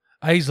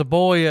He's a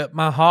boy at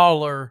my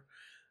holler,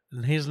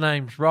 and his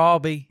name's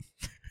Robbie.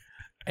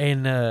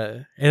 And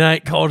it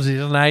ain't cause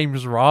his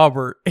name's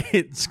Robert.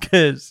 It's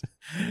because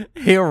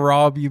he'll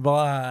rob you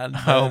blind.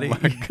 Buddy. Oh,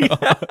 my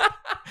God.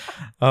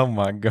 Oh,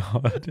 my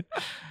God.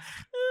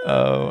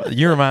 Oh,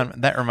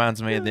 that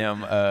reminds me of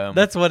them.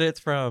 That's what it's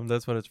from.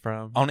 That's what it's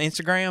from. On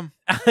Instagram?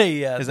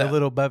 Yeah, Is the that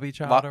little Bubby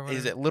Child. Or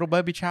is it Little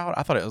Bubby Child?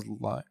 I thought it was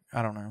like,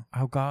 I don't know.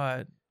 Oh,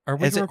 God. Are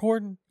we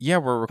recording? Yeah,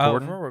 we're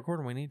recording. Oh, if we're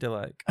recording, we need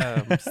to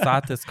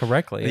cite this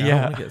correctly. Yeah. I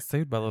don't want to get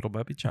sued by Little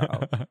Bubby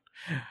Child.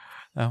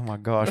 Oh my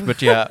gosh!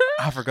 But yeah,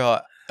 I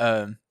forgot.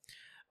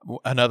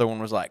 Another one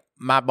was like,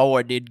 my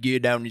boy did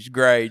good on his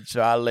grades,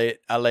 so I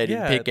let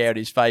him pick out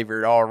his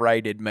favorite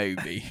R-rated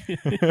movie.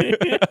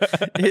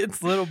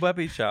 It's Little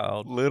Bubby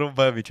Child. Little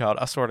Bubby Child.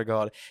 I swear to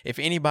God, if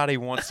anybody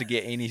wants to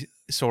get any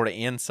sort of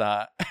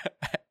insight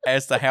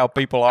as to how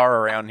people are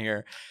around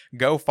here,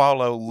 go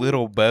follow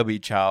Little Bubby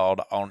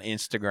Child on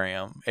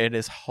Instagram. It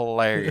is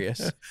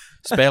hilarious.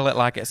 Spell it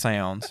like it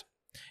sounds.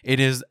 It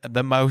is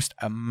the most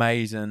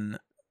amazing.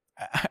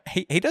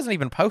 He doesn't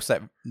even post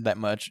that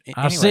much.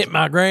 I sent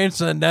my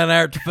grandson down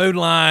there at the food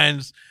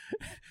lines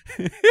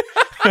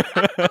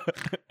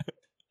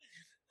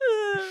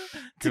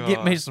to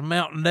get me some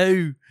Mountain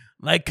Dew.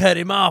 They cut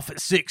him off at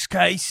 6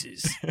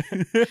 cases.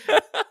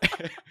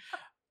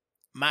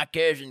 My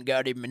cousin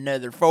got him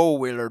another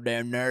 4-wheeler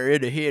down there.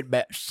 It'll hit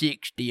about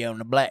 60 on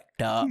the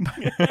blacktop.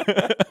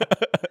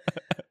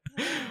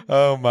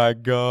 Oh my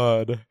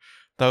God.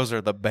 Those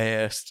are the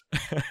best.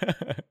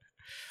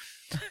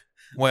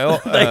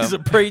 Well, there's a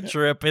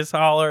preacher up his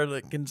holler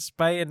that can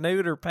spay and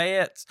neuter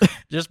pets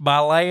just by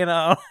laying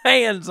on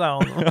hands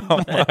on them. Oh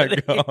my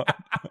God.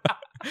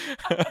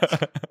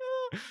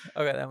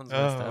 Okay, that one's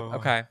messed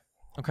up.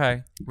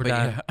 Okay, we're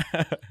done.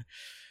 Yeah.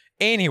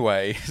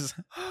 Anyways,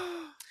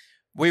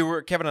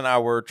 Kevin and I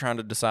were trying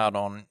to decide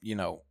on,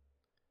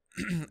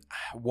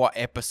 what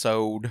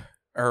episode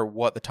or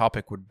what the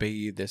topic would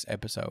be this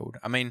episode.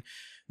 I mean,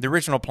 the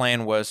original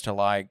plan was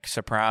to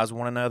surprise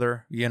one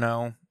another,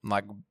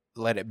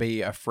 let it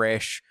be a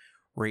fresh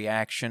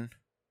reaction.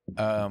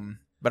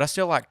 But I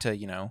still like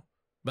to,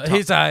 But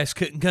his eyes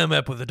couldn't come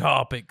up with a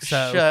topic,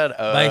 so shut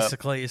up.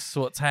 Basically it's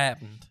what's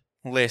happened.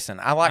 Listen,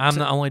 I'm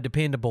the only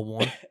dependable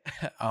one.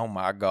 Oh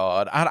my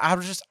God. I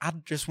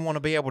just want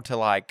to be able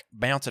to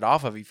bounce it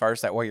off of you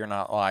first. That way you're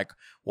not like,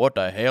 what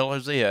the hell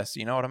is this?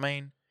 You know what I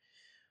mean?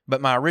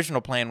 But my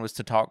original plan was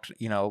to talk,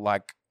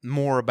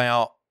 more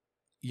about,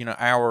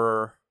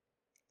 our,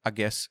 I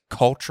guess,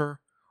 culture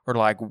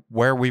or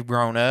where we've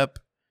grown up.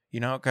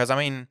 Because, I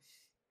mean,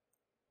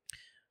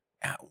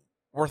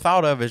 we're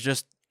thought of as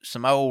just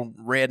some old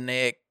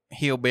redneck,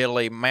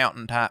 hillbilly,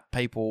 mountain-type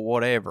people,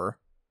 whatever.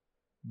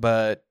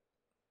 But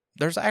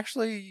there's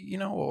actually,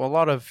 a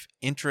lot of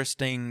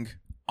interesting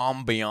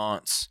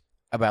ambiance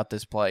about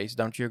this place.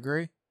 Don't you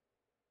agree?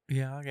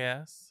 Yeah, I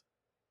guess.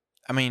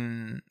 I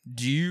mean,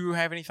 do you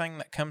have anything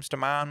that comes to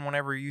mind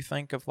whenever you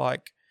think of,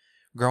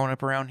 growing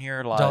up around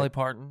here? Dolly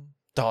Parton.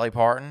 Dolly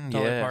Parton,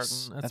 Dolly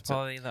yes. Parton. That's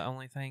probably the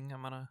only thing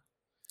I'm going to...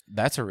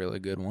 That's a really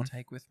good one.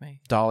 Take with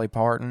me. Dolly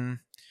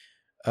Parton.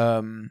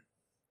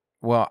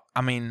 Well,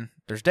 I mean,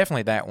 there's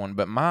definitely that one,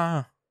 but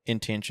my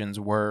intentions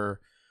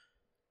were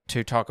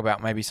to talk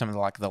about maybe some of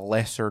the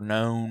lesser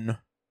known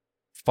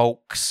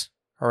folks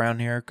around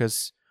here,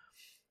 because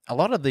a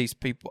lot of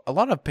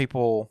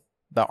people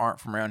that aren't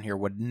from around here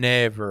would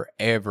never,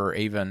 ever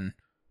even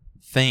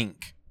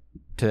think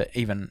to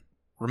even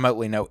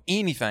remotely know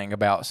anything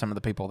about some of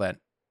the people that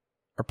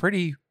are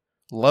pretty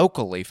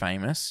locally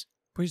famous.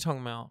 What are you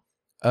talking about?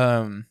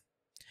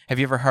 Have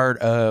you ever heard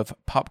of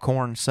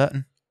Popcorn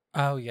Sutton?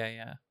 Oh,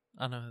 yeah.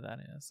 I know who that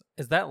is.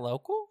 Is that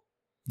local?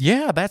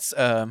 Yeah, that's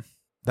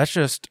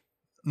just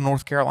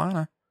North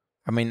Carolina.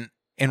 I mean,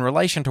 in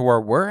relation to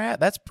where we're at,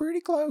 that's pretty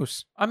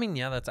close. I mean,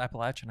 yeah, that's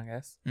Appalachian, I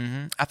guess.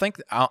 Mm-hmm. I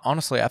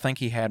think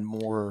he had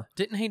more.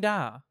 Didn't he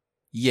die?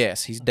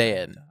 Yes, he's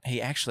dead.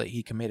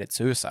 He committed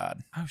suicide.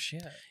 Oh,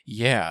 shit.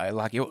 Yeah, it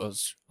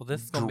was. Well,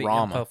 this is going to be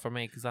drama. info for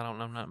me because I don't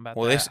know nothing about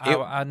that.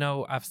 I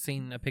know I've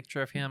seen a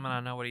picture of him and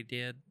I know what he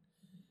did.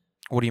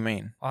 What do you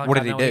mean? What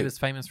did he do? He was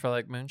famous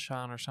for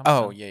moonshine or something.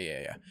 Oh,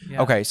 yeah.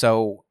 Okay,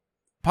 so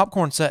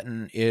Popcorn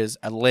Sutton is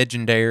a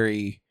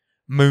legendary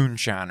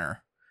moonshiner.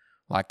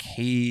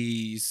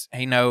 He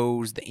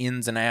knows the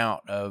ins and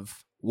out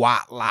of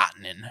white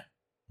lightning,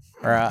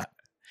 right?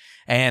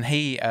 And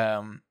he,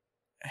 I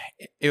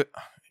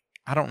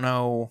don't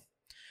know.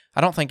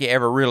 I don't think he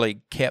ever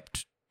really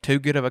kept too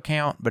good of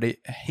account, but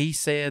he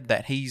said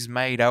that he's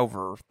made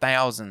over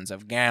thousands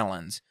of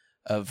gallons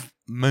of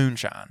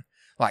moonshine.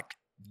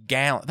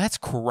 That's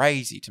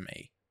crazy to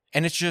me.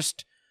 And it's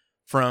just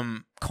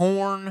from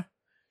corn,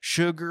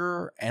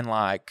 sugar, and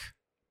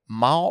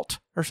malt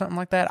or something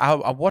like that.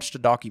 I watched a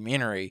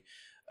documentary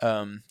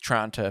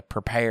trying to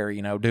prepare,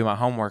 do my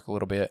homework a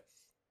little bit.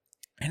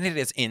 And it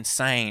is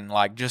insane,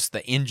 just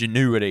the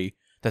ingenuity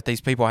that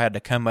these people had to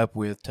come up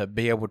with to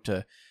be able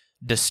to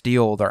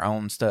distill their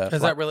own stuff.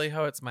 Is that really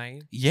how it's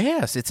made?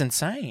 Yes, it's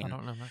insane. I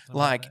don't know nothing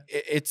about that.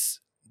 It's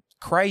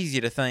crazy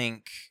to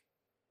think,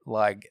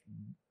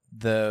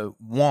 the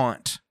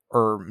want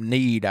or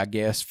need, I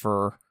guess,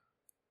 for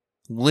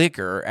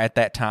liquor at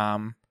that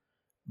time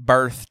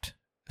birthed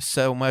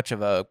so much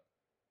of a,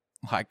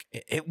 like,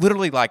 it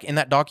literally, like, in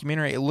that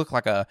documentary, it looked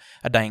like a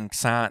dang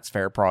science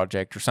fair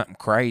project or something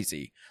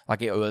crazy.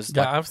 Like, it was,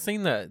 Yeah, like, I've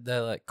seen the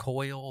like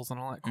coils and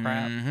all that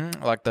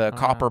crap. like the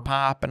copper know.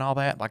 pipe and all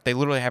that. Like, they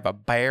literally have a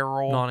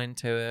barrel. Not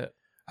into it.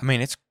 I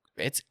mean, it's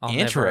I'll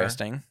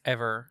interesting.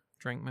 Ever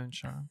drink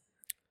moonshine?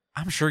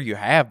 I'm sure you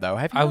have, though.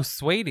 Have you? Oh,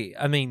 sweetie.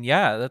 I mean,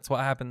 yeah, that's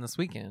what happened this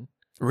weekend.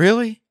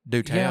 Really? Do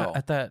Yeah, tell.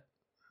 at that,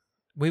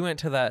 we went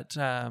to that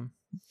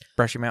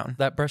Brushy Mountain.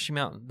 Brushy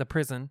Mountain, the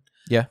prison.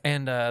 Yeah.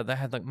 And they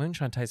had like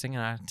moonshine tasting,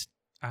 and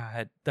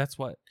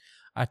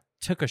I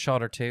took a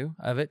shot or two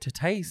of it to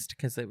taste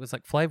because it was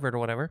like flavored or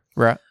whatever.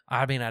 Right.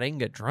 I mean, I didn't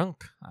get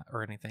drunk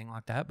or anything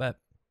like that, but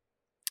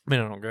I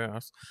mean, I don't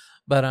guess.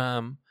 But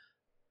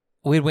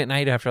we went and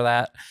ate after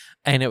that,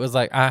 and it was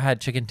like I had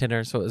chicken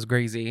tenders, so it was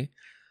greasy.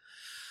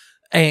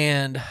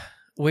 And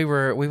we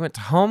went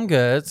to Home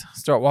Goods,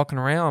 start walking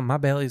around. My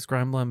belly's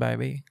grumbling,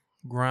 baby,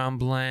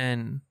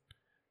 grumbling,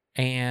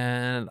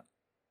 and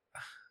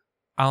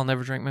I'll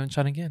never drink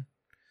moonshine again.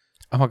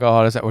 Oh my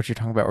God, is that what you're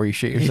talking about where you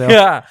shit yourself?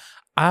 Yeah.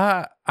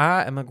 I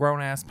am a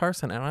grown ass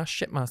person and I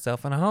shit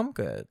myself in a Home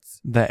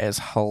Goods. That is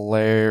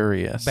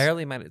hilarious.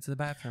 Barely made it to the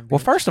bathroom. Well,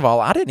 bitch. first of all,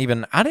 I didn't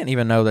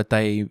even know that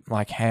they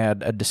like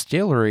had a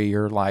distillery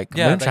or like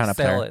moonshine up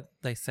there.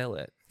 They sell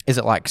it. Is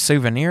it like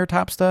souvenir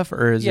type stuff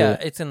or is it?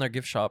 It's in their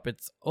gift shop.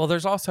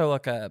 There's also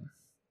like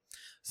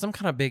some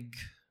kind of big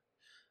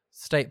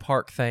state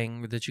park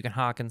thing that you can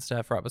hike and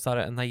stuff right beside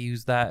it, and they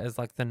use that as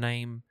like the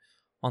name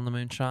on the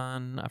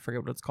moonshine. I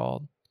forget what it's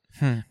called.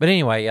 But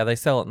anyway, yeah, they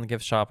sell it in the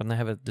gift shop, and they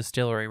have a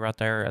distillery right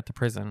there at the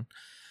prison.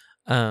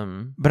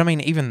 But I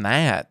mean, even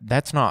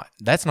that's not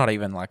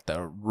even like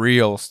the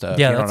real stuff.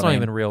 Yeah, you know that's what I not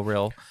mean? even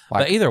real.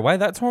 Like, but either way,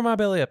 that tore my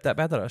belly up that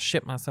bad that I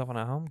shit myself in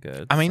a Home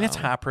Goods. I mean, it's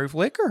high proof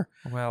liquor.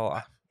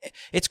 Well,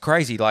 It's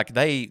crazy. Like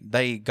they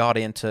got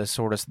into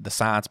sort of the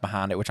science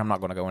behind it, which I'm not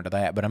going to go into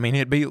that. But I mean,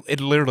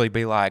 it'd literally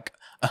be like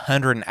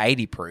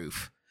 180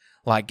 proof.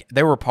 Like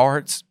there were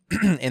parts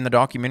in the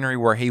documentary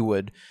where he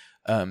would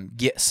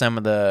get some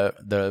of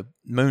the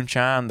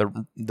moonshine,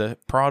 the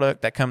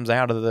product that comes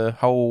out of the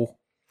whole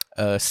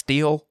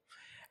still,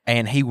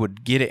 and he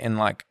would get it in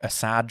like a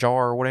side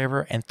jar or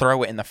whatever and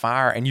throw it in the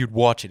fire, and you'd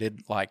watch it. It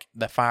like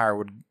the fire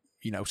would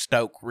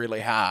stoke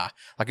really high,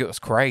 like it was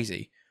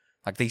crazy.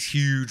 Like these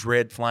huge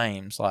red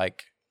flames,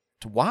 like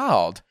it's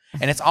wild,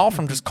 and it's all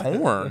from just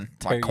corn,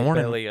 tear like your corn.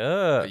 belly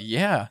up.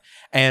 Yeah,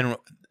 and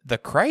the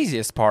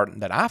craziest part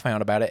that I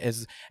found about it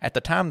is at the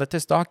time that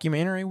this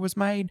documentary was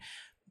made,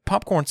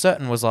 Popcorn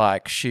Sutton was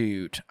like,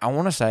 shoot, I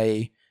want to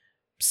say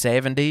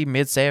 70,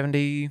 mid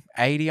 70,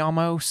 80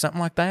 almost, something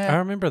like that. I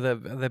remember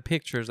the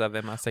pictures of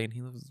him I seen.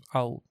 He was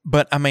old.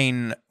 But I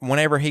mean,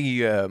 whenever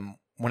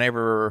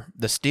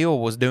the still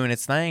was doing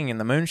its thing and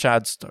the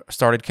moonshine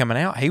started coming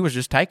out, he was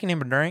just taking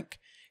him a drink.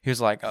 He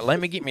was like, let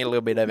me get me a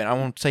little bit of it. I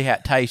want to see how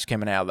it tastes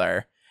coming out of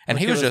there. And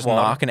Like he was just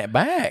water. knocking it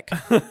back.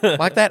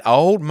 Like that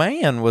old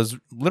man was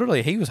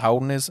literally, he was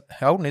holding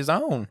his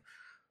own.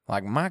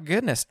 Like, my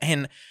goodness.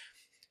 And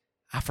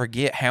I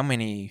forget how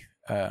many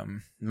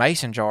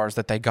mason jars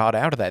that they got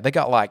out of that. They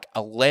got like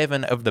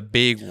 11 of the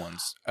big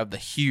ones, of the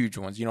huge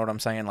ones. You know what I'm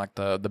saying? Like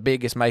the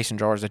biggest mason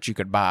jars that you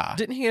could buy.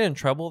 Didn't he get in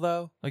trouble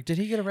though? Like, did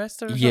he get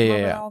arrested? Or Yeah, something yeah,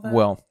 over yeah. all that?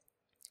 Well,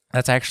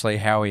 that's actually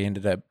how he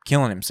ended up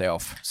killing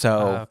himself.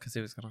 So, because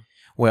he was gonna.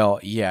 well,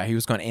 yeah, he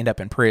was going to end up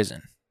in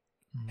prison.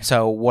 Mhm.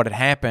 So what had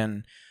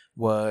happened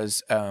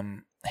was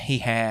he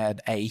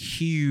had a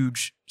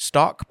huge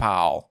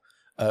stockpile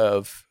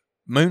of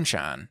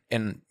moonshine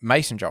in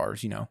mason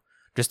jars,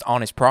 just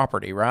on his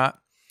property, right?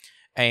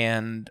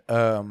 And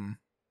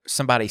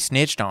somebody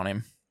snitched on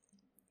him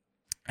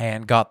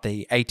and got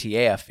the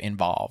ATF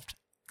involved.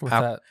 What's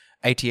that?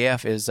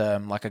 ATF is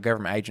like a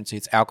government agency.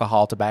 It's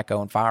alcohol,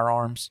 tobacco, and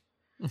firearms.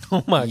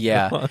 Oh my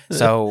Yeah. god!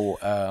 So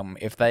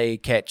if they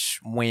catch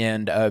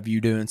wind of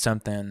you doing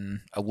something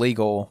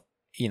illegal,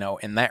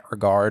 in that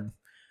regard,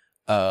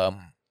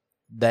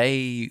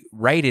 they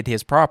raided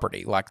his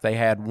property. Like they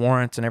had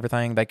warrants and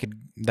everything. They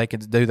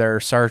could do their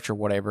search or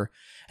whatever,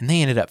 and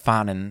they ended up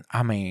finding,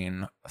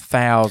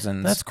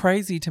 thousands. That's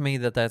crazy to me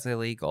that that's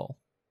illegal.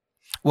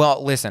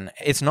 Well, listen,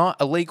 it's not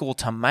illegal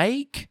to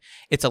make;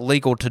 it's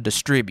illegal to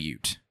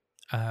distribute.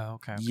 Oh,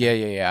 okay.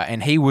 Yeah.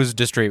 And he was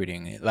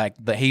distributing it. Like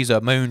he's a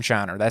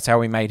moonshiner. That's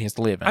how he made his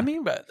living. I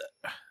mean, but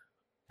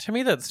to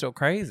me, that's still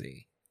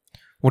crazy.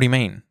 What do you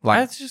mean? Like,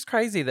 That's just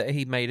crazy that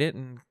he made it,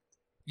 and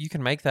you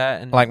can make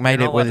that and Like, made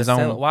you're it not with allowed his to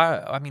sell own- it. Why?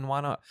 I mean,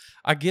 why not?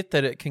 I get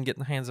that it can get in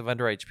the hands of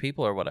underage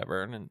people or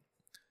whatever, and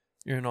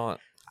you're not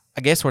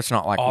I guess where it's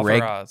not like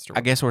authorized. I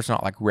guess where it's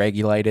not like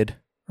regulated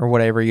or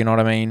whatever. You know what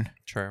I mean?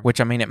 True.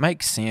 Which I mean, it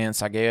makes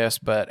sense, I guess,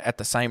 but at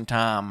the same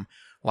time,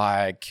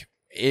 like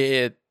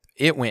it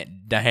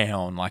went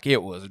down, like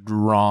it was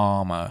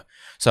drama.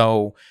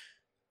 So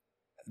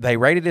they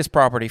raided his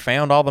property,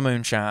 found all the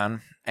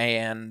moonshine,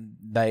 and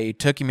they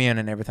took him in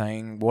and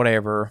everything.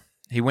 Whatever.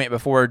 He went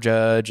before a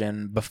judge,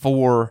 and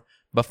before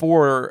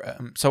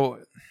so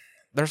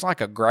there's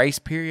like a grace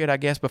period, I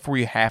guess, before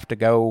you have to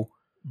go,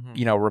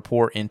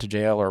 report into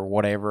jail or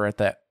whatever at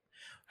that.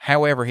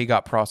 However, he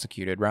got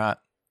prosecuted, right?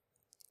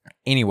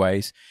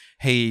 Anyways,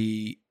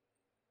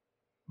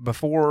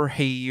 before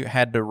he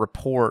had to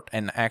report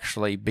and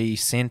actually be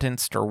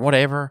sentenced or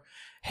whatever,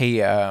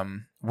 he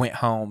went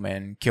home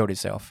and killed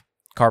himself.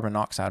 Carbon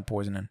monoxide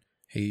poisoning.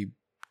 He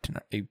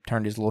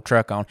turned his little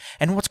truck on.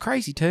 And what's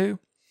crazy too,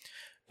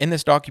 in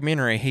this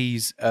documentary,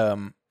 he's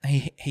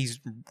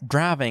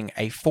driving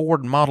a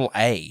Ford Model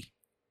A,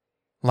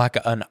 like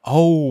an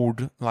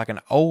old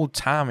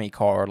timey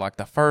car, like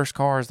the first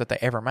cars that they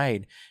ever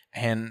made.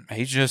 And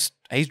he's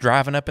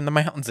driving up in the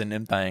mountains in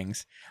them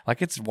things.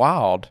 Like, it's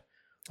wild.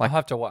 Like, I'll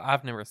have to.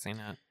 I've never seen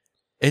that.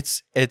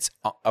 It's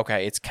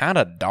okay. It's kind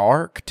of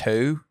dark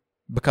too,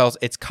 because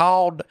it's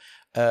called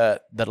The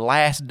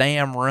Last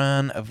Damn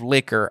Run of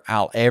Liquor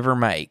I'll Ever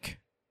Make.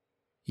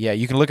 Yeah,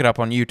 you can look it up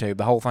on YouTube.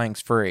 The whole thing's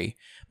free.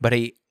 But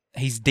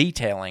he's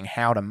detailing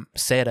how to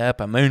set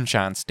up a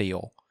moonshine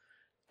still.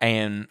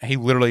 And he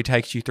literally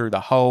takes you through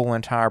the whole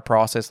entire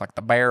process, like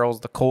the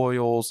barrels, the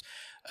coils,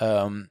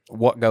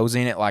 what goes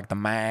in it, like the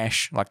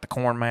mash, like the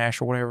corn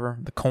mash or whatever,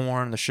 the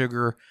corn, the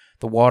sugar,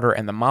 the water,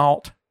 and the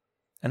malt.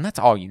 And that's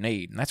all you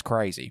need. And that's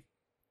crazy.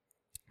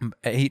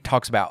 He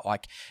talks about,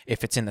 like,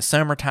 if it's in the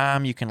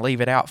summertime, you can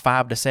leave it out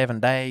 5 to 7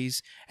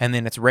 days, and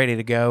then it's ready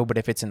to go. But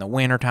if it's in the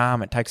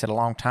wintertime, it takes it a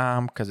long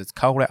time because it's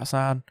cold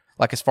outside.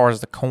 Like, as far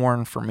as the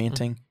corn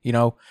fermenting,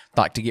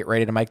 like to get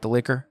ready to make the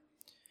liquor.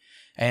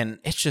 And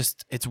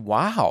it's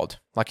wild.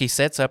 Like, he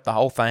sets up the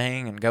whole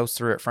thing and goes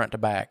through it front to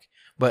back.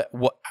 But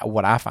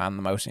what I find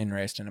the most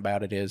interesting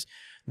about it is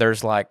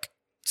there's, like,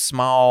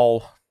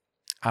 small,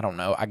 I don't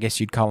know, I guess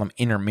you'd call them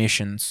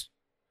intermissions,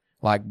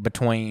 like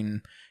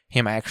between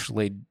him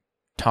actually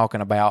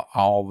talking about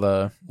all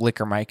the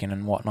liquor making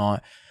and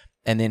whatnot,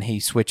 and then he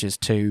switches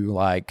to,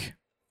 like,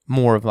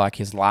 more of, like,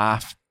 his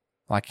life,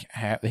 like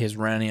his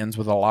run-ins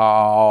with the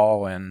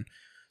law and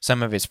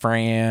some of his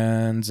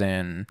friends,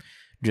 and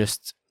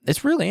just,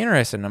 it's really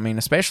interesting. I mean,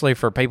 especially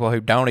for people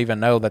who don't even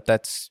know that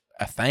that's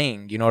a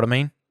thing, you know what I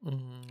mean?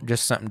 Mm-hmm.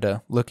 Just something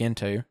to look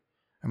into.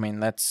 I mean,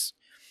 that's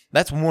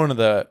one of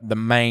the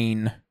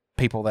main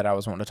people that I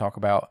was wanting to talk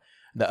about.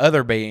 The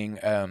other being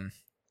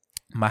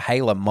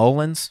Mahala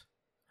Mullins.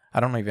 I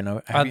don't even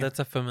know. That's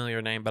a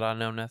familiar name, but I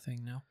know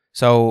nothing now.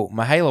 So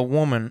Mahala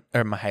Woman.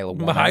 Yeah,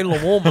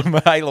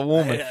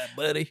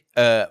 buddy.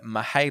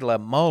 Mahala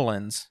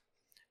Mullins,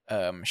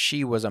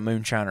 she was a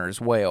moonshiner as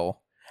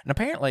well. And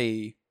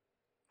apparently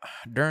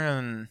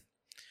during,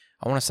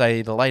 I want to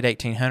say, the late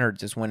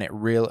 1800s is when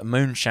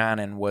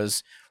moonshining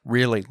was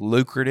really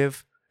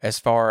lucrative as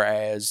far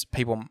as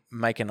people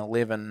making a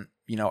living,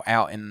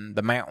 out in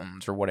the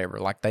mountains or whatever.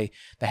 Like, they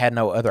had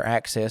no other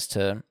access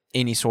to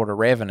any sort of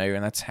revenue,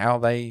 and that's how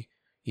they,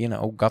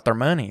 got their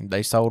money.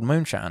 They sold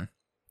moonshine.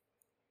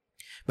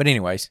 But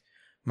anyways,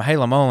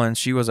 Mahala Mullins,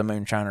 she was a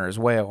moonshiner as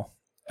well.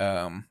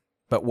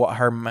 But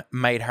what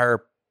made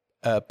her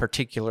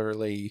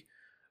particularly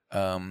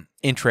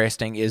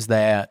interesting is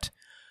that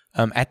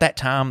at that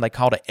time they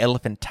called it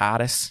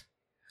elephantitis.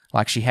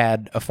 Like, she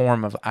had a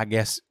form of, I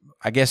guess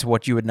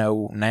what you would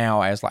know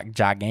now as, like,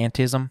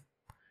 gigantism.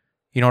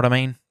 You know what I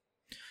mean?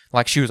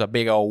 Like, she was a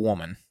big old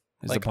woman.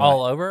 Like,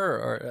 all over,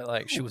 or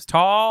like she was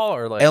tall,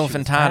 or like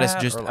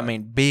elephantitis? Just, like, I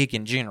mean, big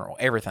in general,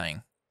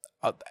 everything,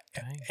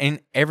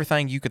 and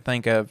everything you could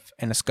think of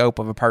in the scope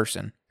of a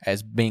person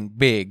as being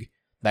big,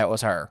 that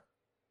was her.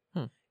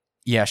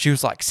 Yeah, she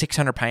was like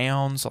 600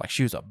 pounds. Like,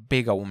 she was a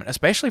big old woman,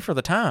 especially for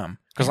the time.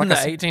 Because, like, in the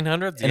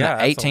 1800s, in the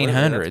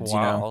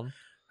 1800s,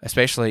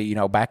 especially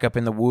back up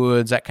in the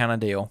woods, that kind of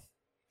deal.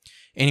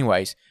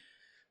 Anyways,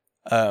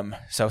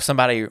 so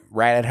somebody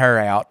ratted her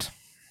out.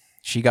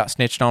 She got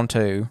snitched on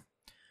too,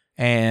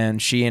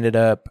 and she ended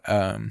up.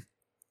 The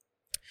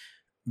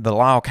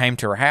law came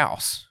to her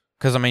house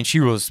because, I mean, she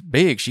was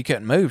big. She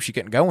couldn't move. She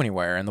couldn't go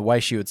anywhere. And the way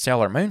she would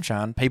sell her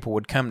moonshine, people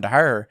would come to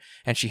her,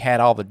 and she had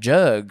all the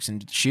jugs,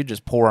 and she'd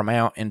just pour them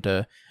out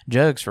into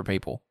jugs for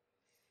people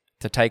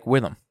to take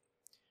with them.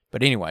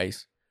 But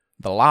anyways,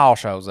 the law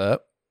shows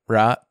up,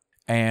 right?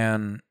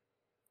 And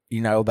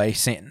they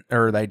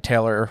they'd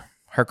tell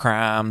her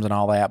crimes and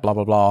all that, blah,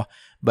 blah, blah.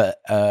 But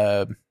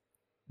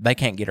they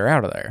can't get her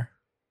out of there.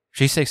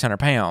 She's 600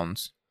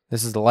 pounds.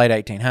 This is the late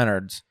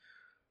 1800s.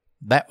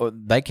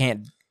 They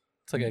can't.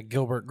 It's like a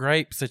Gilbert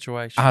Grape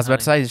situation. I was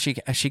about to say,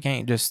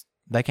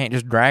 they can't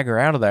just drag her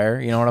out of there.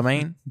 You know what I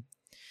mean?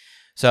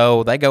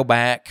 So they go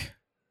back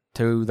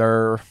to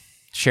their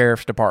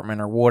sheriff's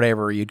department or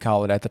whatever you'd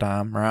call it at the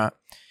time, right?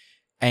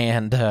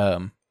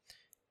 And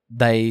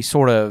they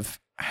sort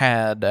of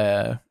had,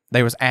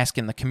 they was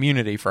asking the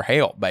community for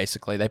help,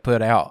 basically. They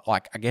put out,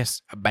 like, I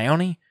guess, a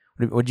bounty.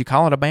 Would you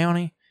call it a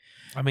bounty?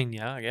 I mean,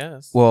 yeah, I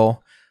guess.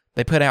 Well,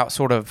 they put out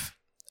sort of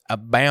a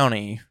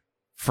bounty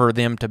for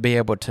them to be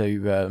able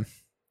to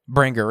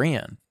bring her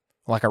in,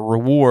 like a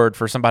reward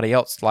for somebody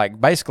else,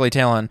 like basically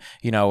telling,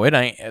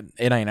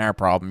 it ain't our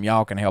problem.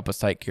 Y'all can help us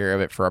take care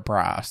of it for a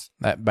price.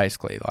 That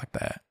basically like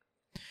that.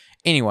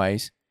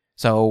 Anyways,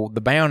 so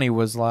the bounty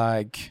was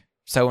like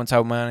so and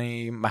so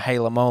money,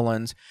 Mahala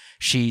Mullins.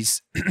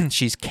 She's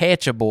she's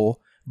catchable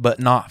but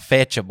not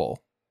fetchable.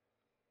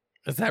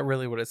 Is that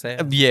really what it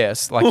says?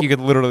 Yes, like you could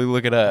literally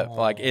look it up. Oh.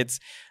 Like it's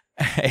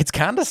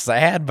kind of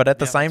sad, but at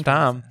the same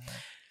time,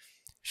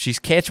 she's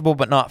catchable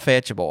but not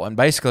fetchable. And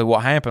basically,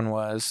 what happened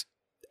was,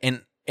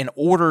 in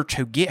order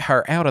to get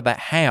her out of that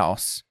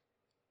house,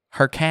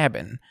 her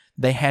cabin,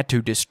 they had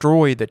to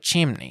destroy the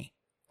chimney,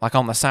 like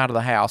on the side of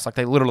the house. Like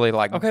they literally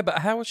like. Okay, but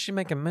how was she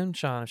making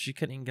moonshine if she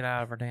couldn't even get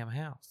out of her damn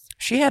house?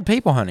 She had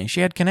people, honey.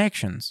 She had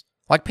connections.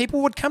 Like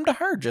people would come to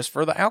her just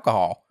for the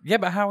alcohol. Yeah,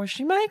 but how was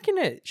she making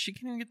it? She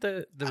couldn't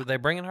get were they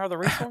bringing her the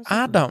resources?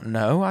 I don't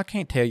know. I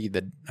can't tell you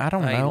I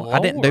don't Hey, know. I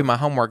didn't do Lord. my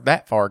homework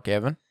that far,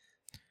 Kevin.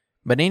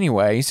 But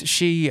anyways,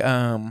 she,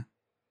 I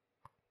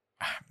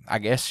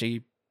guess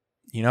she,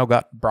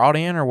 got brought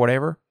in or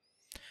whatever.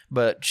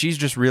 But she's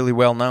just really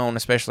well known,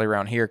 especially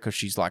around here, because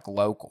she's like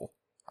local.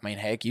 I mean,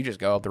 heck, you just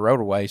go up the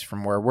roadways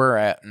from where we're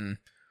at, and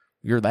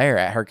you're there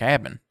at her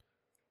cabin.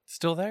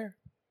 Still there?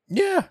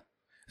 Yeah.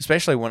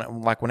 Especially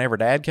whenever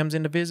Dad comes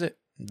in to visit,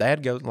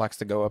 Dad likes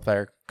to go up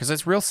there because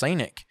it's real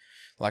scenic.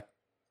 Like,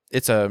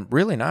 it's a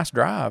really nice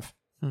drive.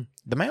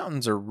 The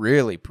mountains are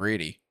really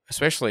pretty,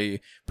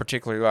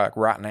 particularly like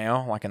right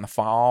now, like in the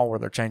fall where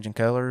they're changing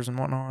colors and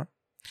whatnot.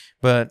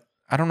 But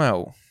I don't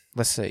know.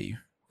 Let's see.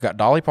 We got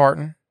Dolly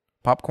Parton,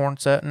 Popcorn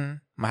Sutton,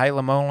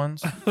 Mahala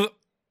Mullins.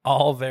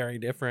 All very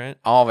different.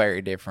 All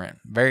very different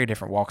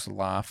walks of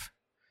life.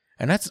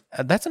 And that's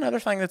another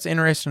thing that's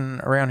interesting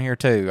around here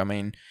too. I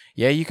mean,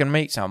 yeah, you can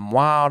meet some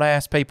wild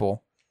ass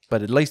people,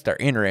 but at least they're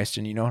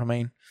interesting. You know what I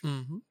mean?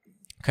 Mm-hmm.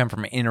 Come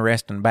from an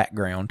interesting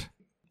background.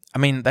 I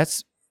mean,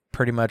 that's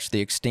pretty much the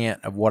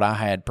extent of what I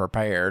had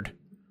prepared.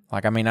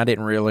 Like, I mean, I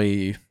didn't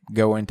really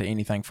go into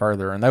anything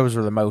further, and those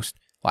are the most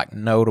like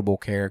notable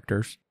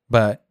characters.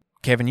 But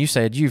Kevin, you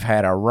said you've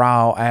had a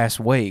raw ass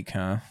week,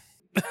 huh?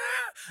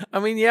 I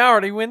mean, yeah, I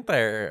already went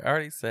there. I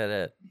already said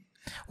it.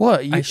 Well,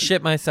 I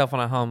shit myself on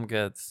a Home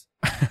Goods.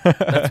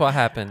 That's what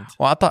happened.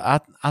 Well,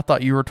 I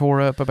thought you were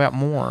tore up about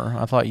more.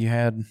 I thought you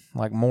had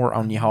like more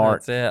on your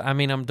heart. That's it. I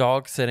mean, I'm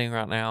dog sitting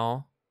right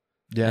now.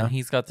 Yeah. And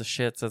he's got the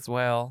shits as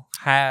well.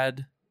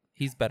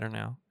 He's better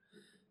now.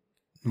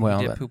 Well,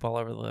 He did poop all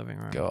over the living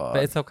room. God.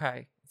 But it's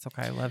okay. It's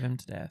okay. I love him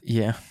to death.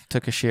 Yeah,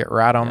 took a shit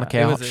right on the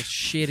couch. It was a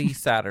shitty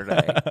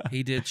Saturday.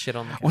 He did shit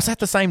on the couch. Was that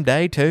the same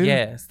day too?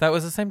 Yes, that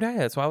was the same day.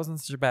 That's why I was in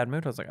such a bad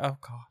mood. I was like, oh,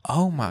 God.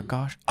 Oh my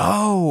gosh.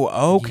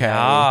 Oh, okay.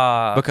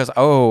 Yeah.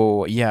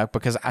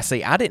 Because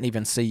I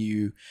didn't see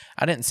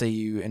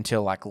you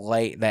until like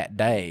late that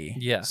day.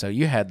 Yeah. So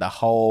you had the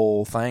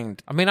whole thing.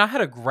 I mean, I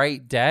had a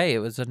great day. It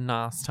was a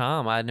nice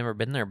time. I had never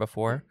been there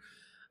before.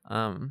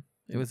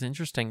 It was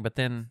interesting, but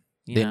then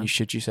you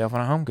shit yourself on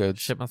a Home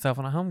Goods. shit myself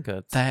on a Home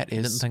Goods. That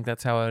is. Didn't think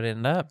that's how it would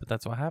end up, but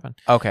that's what happened.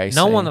 Okay.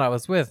 No one that I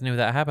was with knew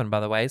that happened, by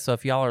the way. So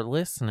if y'all are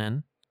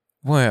listening,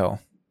 Well,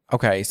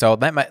 okay. So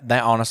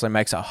that honestly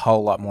makes a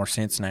whole lot more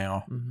sense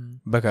now,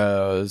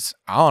 because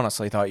I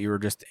honestly thought you were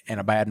just in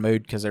a bad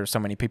mood because there were so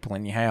many people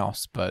in your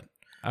house. But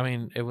I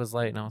mean, it was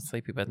late and I was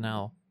sleepy, but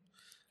no,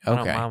 I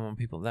don't okay. mind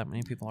when that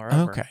many people are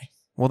over. Okay.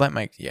 Well, that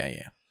makes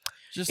yeah.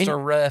 Just a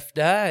rough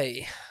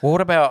day. Well,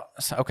 what about,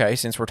 okay,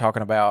 since we're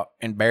talking about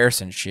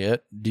embarrassing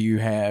shit, do you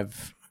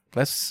have,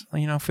 let's,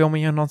 fill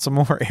me in on some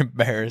more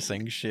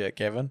embarrassing shit,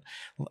 Kevin.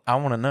 I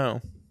want to know.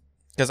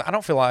 Because I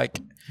don't feel like,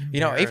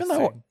 even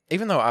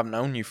though I've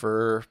known you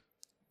for,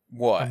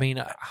 what? I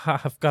mean,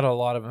 I've got a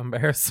lot of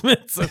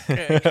embarrassments,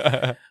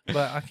 okay?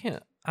 But I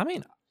can't,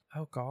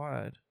 oh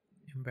God,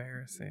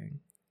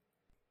 embarrassing.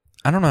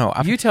 I don't know.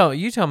 You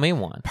tell me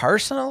one.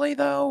 Personally,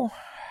 though,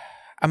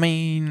 I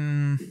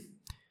mean,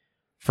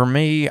 for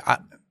me,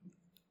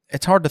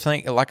 it's hard to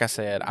think. Like I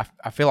said,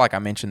 I feel like I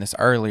mentioned this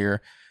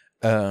earlier.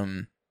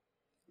 I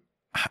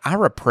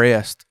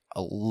repressed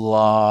a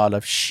lot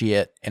of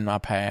shit in my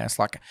past.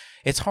 Like,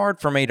 it's hard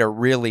for me to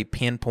really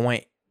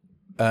pinpoint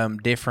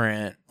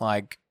different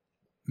like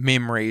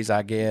memories,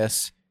 I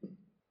guess,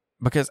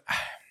 because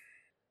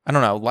I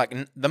don't know. Like,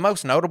 the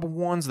most notable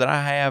ones that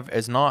I have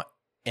is not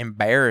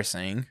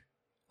embarrassing.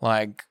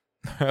 Like,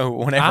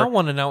 whenever I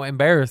want to know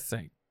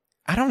embarrassing.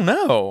 I don't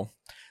know.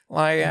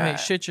 Like, You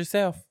shit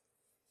yourself.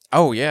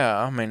 oh yeah,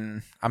 I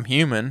mean, I'm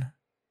human.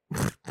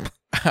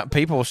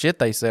 People shit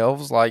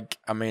themselves. Like,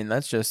 I mean,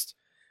 that's just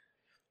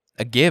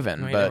a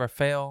given. You but ever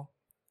fail?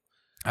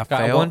 I God,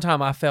 failed. one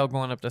time I fell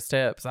going up the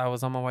steps. I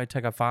was on my way to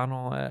take a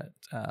final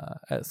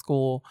at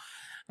school,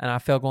 and I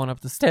fell going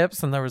up the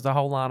steps, and there was a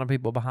whole line of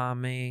people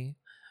behind me.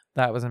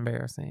 That was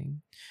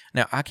embarrassing.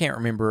 Now, I can't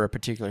remember a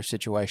particular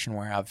situation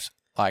where I've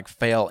like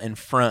fell in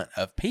front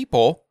of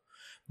people,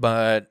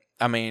 but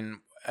I mean,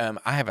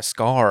 I have a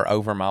scar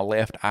over my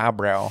left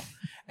eyebrow,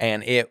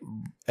 and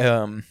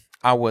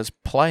I was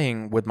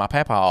playing with my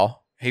papaw.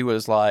 He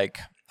was like,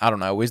 I don't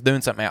know, we was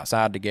doing something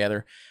outside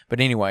together. But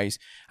anyways,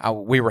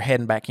 we were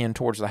heading back in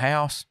towards the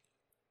house,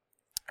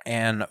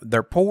 and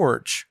their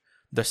porch,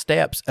 the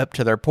steps up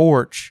to their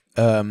porch,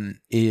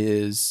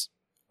 is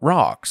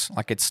rocks,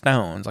 like it's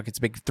stones, like it's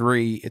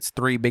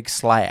three big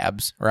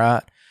slabs,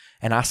 right?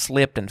 And I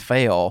slipped and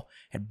fell,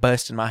 and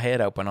busting my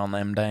head open on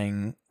them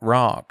dang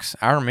rocks.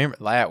 I remember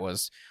that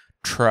was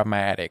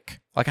traumatic.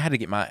 Like I had to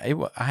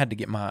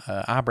get my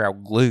eyebrow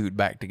glued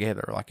back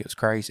together. Like it was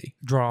crazy.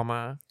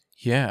 Drama.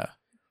 Yeah,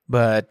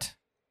 but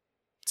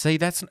see,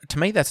 that's to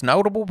me that's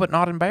notable, but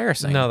not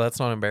embarrassing. No, that's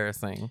not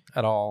embarrassing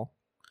at all.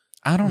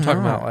 I don't I'm know.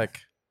 talking about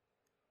like,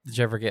 did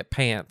you ever get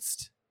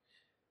pantsed?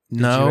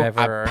 No, you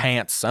ever- I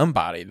pants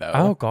somebody though.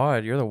 Oh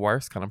God, you're the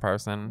worst kind of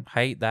person.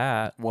 Hate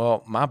that.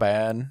 Well, my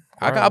bad.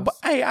 Gross.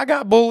 I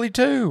got bullied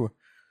too.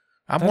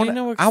 That ain't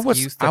no I was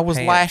excuse to pants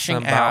lashing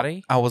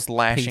somebody. out. I was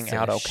lashing Piece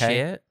out. of Okay.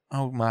 shit.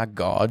 Oh my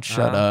God!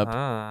 Shut up.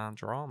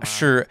 Drama.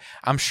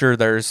 I'm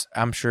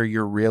sure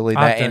you're really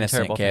I've that done innocent,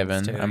 terrible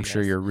Kevin. things too, I'm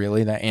sure yes. you're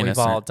really that We've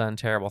innocent. all done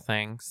terrible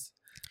things.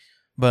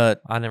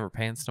 But I never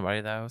pants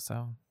nobody though,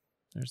 so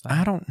there's that.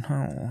 I don't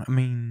know. I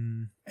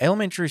mean,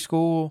 elementary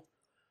school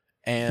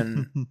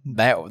and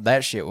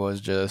that shit was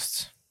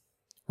just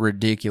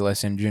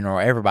ridiculous in general.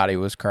 Everybody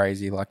was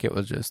crazy. Like it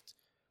was just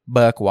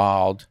buck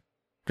wild.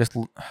 Just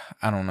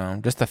I don't know.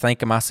 Just to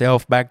think of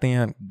myself back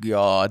then,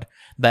 God,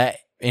 that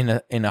in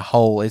a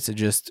whole, it's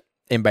just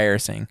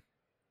embarrassing.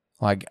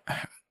 Like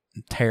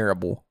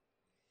terrible.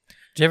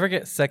 Do you ever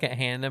get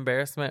secondhand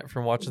embarrassment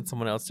from watching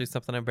someone else do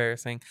something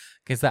embarrassing?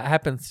 Because that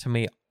happens to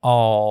me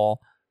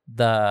all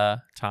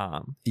the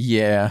time.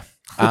 Yeah.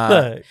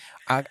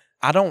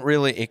 I don't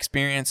really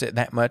experience it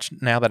that much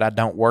now that I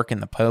don't work in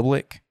the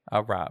public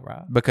Oh, right.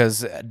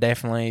 because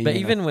definitely. But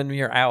you know, even when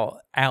you're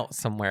out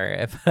somewhere,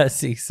 if I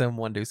see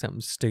someone do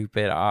something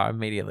stupid, I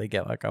immediately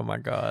get like, oh my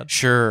God.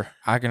 sure,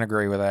 I can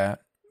agree with that,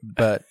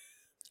 but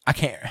I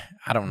can't.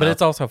 I don't know. But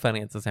it's also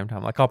funny at the same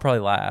time. Like, I'll probably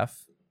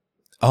laugh.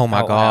 oh my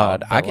out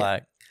God,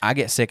 loud, I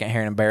get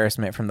secondhand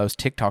embarrassment from those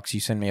TikToks you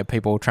send me of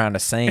people trying to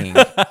sing.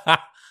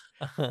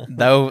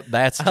 Though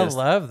that's I just.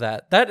 love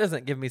that. That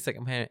doesn't give me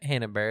secondhand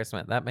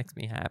embarrassment. That makes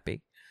me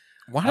happy.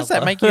 Why does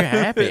that make you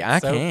happy? It's I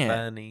so can't.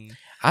 Funny.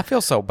 I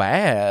feel so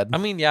bad. I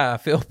mean, yeah, I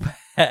feel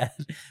bad,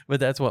 but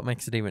that's what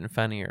makes it even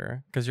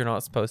funnier because you're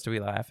not supposed to be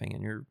laughing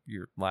and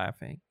you're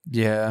laughing.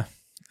 Yeah,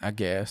 I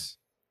guess.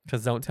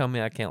 Because don't tell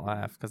me I can't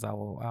laugh because I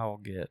will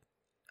get.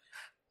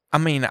 I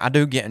mean, I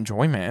do get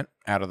enjoyment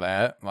out of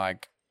that.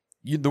 Like,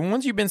 the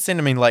ones you've been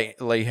sending me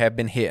lately have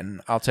been hitting.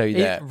 I'll tell you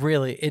that.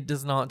 It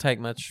does not take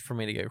much for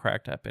me to get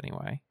cracked up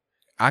anyway.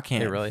 I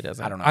can't. It really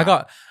doesn't. I don't know. I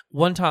got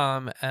one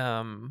time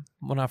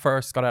when I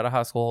first got out of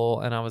high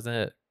school and I was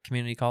at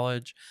community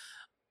college.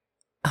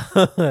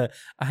 I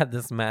had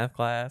this math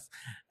class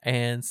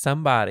and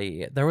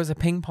there was a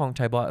ping pong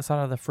table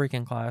outside of the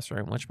freaking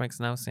classroom, which makes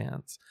no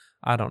sense.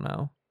 I don't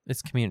know.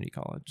 It's community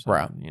college. So,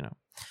 Right. You know,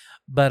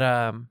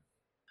 but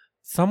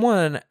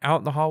someone out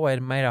in the hallway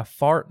made a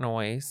fart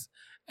noise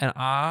and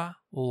I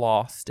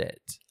lost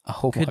it.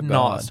 Oh Could my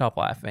not God. stop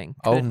laughing.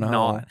 Oh, Could no.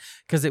 not.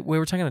 Because we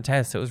were taking a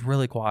test. So it was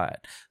really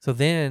quiet. So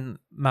then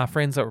my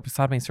friends that were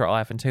beside me started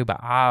laughing too, but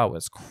I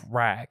was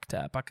cracked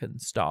up. I couldn't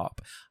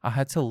stop. I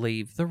had to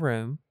leave the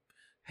room.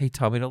 He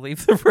told me to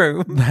leave the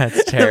room. That's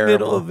In the middle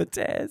terrible. of a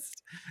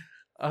test.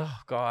 Oh,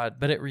 God.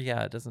 But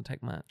it doesn't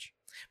take much.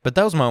 But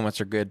those moments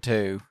are good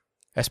too,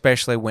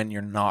 especially when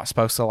you're not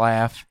supposed to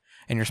laugh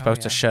and you're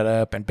supposed to yeah. shut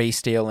up and be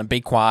still and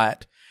be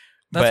quiet.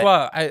 That's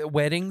But- why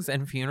weddings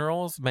and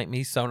funerals make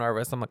me so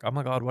nervous. I'm like, oh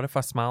my God, what if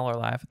I smile or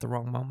laugh at the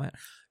wrong moment?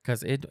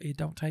 Because it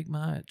don't take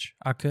much.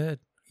 I could.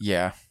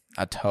 Yeah,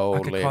 I I could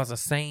totally. cause a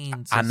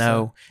scene. I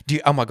know.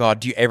 Oh my God,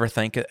 do you ever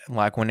think,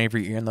 like, whenever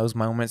you're in those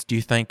moments, do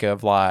you think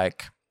of,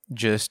 like,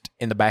 just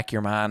in the back of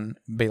your mind,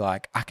 be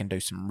like, I can do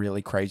some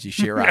really crazy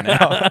shit right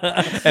now?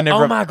 And oh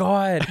every- my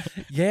God.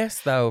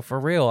 Yes, though, for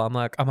real. I'm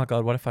like, oh my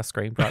God, what if I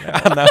screamed right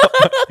now? I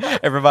know.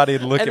 Everybody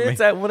would look And at me.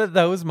 it's at one of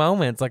those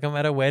moments, like I'm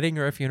at a wedding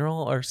or a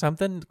funeral or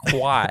something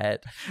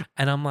quiet,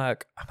 and I'm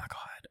like, oh my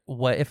God,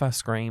 what if I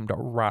screamed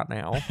right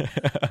now?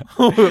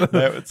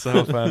 That was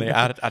so funny.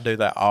 I do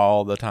that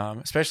all the time,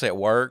 especially at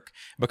work,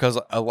 because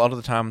a lot of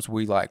the times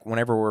we like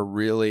whenever we're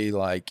really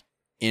like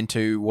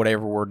into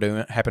whatever we're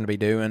doing, happen to be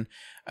doing,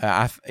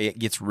 it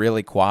gets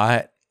really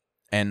quiet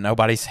and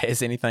nobody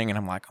says anything, and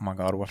I'm like, oh my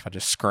God, what if I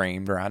just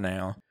screamed right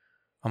now?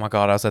 Oh my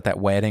God, I was at that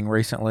wedding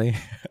recently.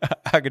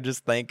 I could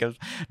just think of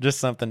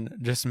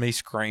just me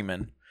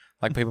screaming.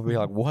 Like people be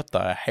like, "What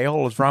the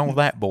hell is wrong with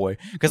that boy?"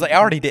 Because they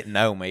already didn't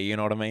know me. You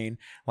know what I mean?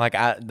 Like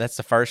that's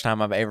the first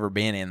time I've ever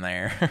been in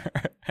there,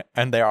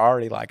 and they're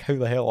already like, "Who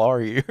the hell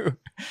are you?"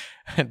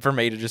 And for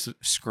me to just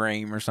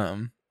scream or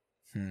something,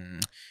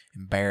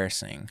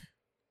 embarrassing.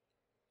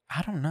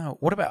 I don't know.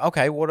 What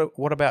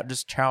about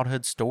just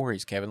childhood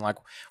stories, Kevin? Like,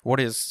 what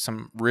is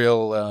some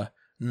real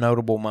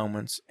notable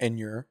moments in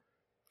your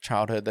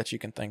childhood that you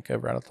can think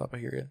of right off the top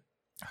of your head?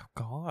 Oh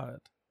God.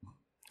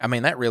 I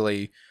mean, that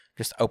really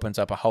just opens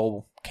up a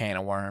whole can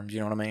of worms. You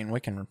know what I mean? We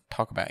can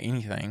talk about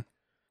anything.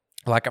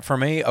 Like for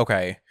me,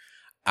 okay,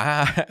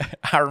 I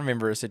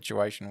remember a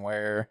situation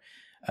where,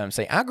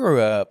 I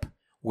grew up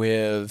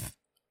with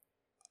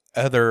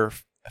other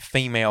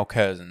female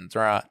cousins,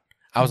 right?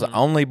 I was the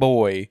only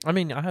boy. I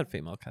mean, I had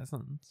female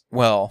cousins.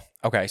 Well,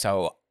 okay,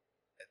 so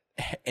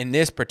in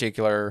this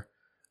particular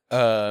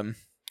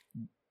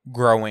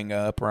growing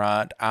up,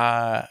 right,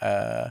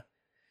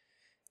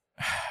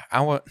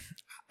 I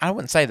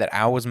wouldn't say that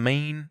I was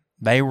mean.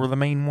 They were the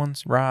mean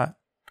ones, right?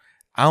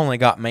 I only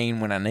got mean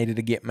when I needed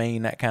to get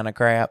mean, that kind of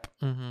crap.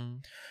 Mm-hmm.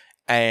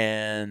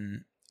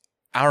 And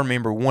I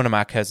remember one of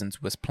my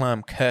cousins was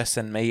plumb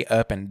cussing me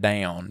up and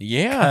down.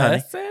 Yeah,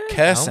 honey.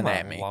 Cussing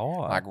at me.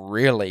 Lord. Like,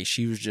 really,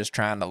 she was just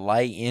trying to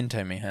lay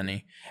into me,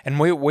 honey. And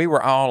we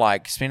were all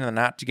like spending the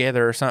night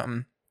together or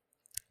something.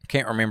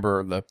 Can't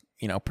remember the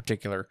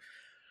particular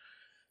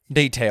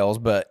details,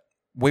 but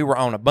we were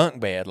on a bunk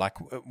bed. Like,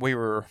 we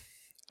were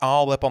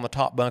all up on the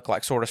top bunk,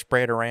 like sort of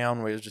spread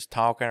around. We was just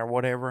talking or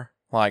whatever,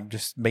 like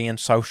just being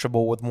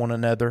sociable with one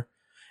another.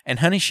 And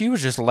honey, she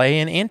was just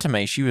laying into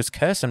me. She was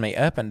cussing me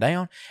up and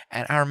down.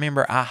 And I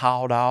remember I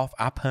hauled off.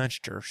 I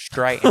punched her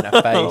straight in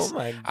the face. Oh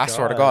my God. I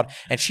swear to God.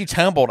 And she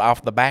tumbled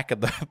off the back of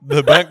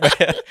the bunk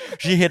bed.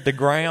 She hit the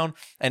ground.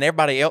 And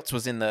everybody else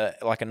was in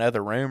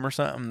another room or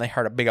something. They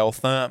heard a big old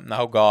thump. And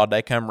oh God,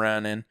 they come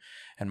running.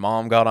 And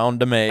Mom got on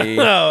to me,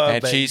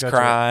 and she's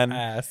crying.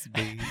 Ass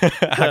beat.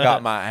 I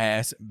got my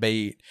ass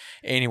beat.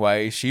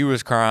 Anyway, she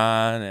was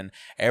crying, and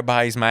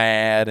everybody's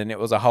mad, and it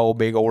was a whole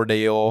big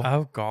ordeal.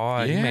 Oh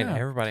God, you made Yeah.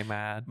 everybody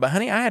mad. But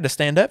honey, I had to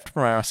stand up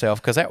for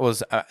myself because that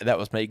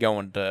was me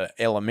going to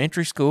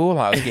elementary school.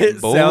 I was getting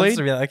It bullied. sounds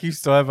to me like you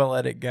still haven't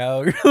let it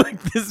go. You're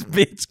like, this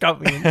bitch got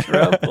me in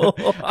trouble.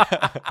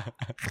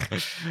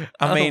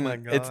 I mean, my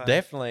it's God.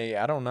 definitely,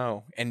 I don't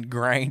know,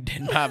 ingrained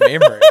in my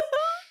memory.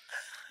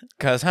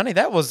 Because, honey,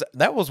 that was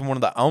one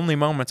of the only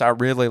moments I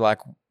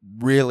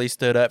really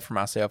stood up for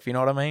myself. You know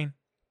what I mean?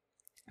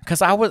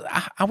 Because I was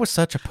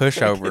such a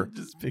pushover,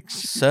 Just picture.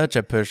 such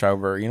a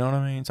pushover. You know what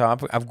I mean? So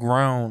I've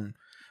grown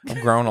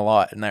a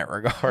lot in that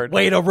regard.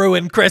 Way to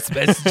ruin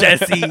Christmas,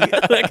 Jesse.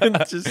 I can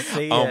just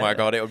see Oh it. my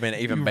God, it would have been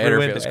even You better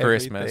if it ruined was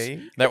Christmas.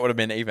 everything. That would have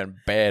been even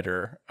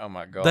better. Oh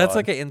my God, That's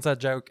like an inside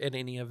joke at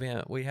any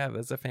event we have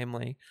as a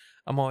family.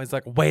 I'm always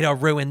like, way to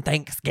ruin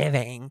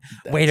Thanksgiving.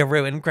 Way to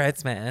ruin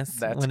Christmas.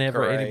 That's whenever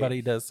great.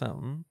 anybody does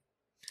something.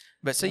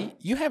 But see,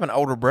 you have an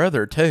older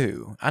brother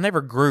too. I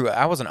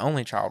was an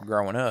only child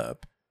growing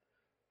up.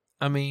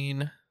 I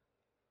mean,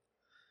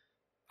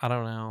 I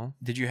don't know.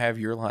 Did you have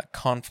your like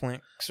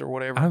conflicts or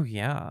whatever? Oh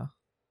yeah.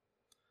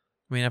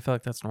 I mean, I feel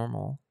like that's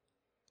normal.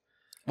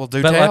 Well,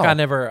 do But tell. like, I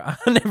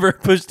never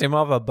pushed him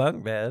off a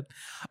bunk bed.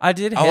 I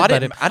did. Oh, I headbutt him.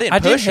 didn't. I didn't I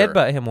did push her.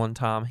 headbutt him one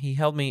time. He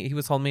held me. He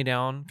was holding me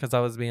down because I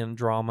was being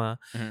drama.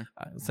 Mhm.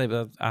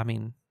 I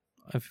mean,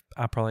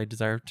 I probably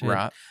deserved to.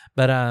 Right.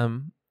 But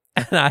and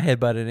I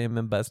headbutted him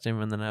and busted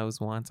him in the nose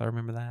once. I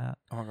remember that.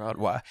 Oh my God.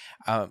 Why?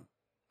 I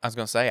was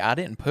gonna say I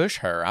didn't push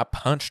her. I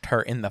punched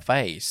her in the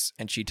face,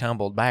 and she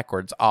tumbled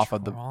backwards off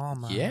of the.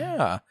 Trauma.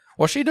 Yeah.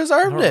 Well, she I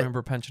deserved don't it.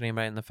 remember punching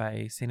anybody in the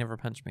face. He never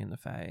punched me in the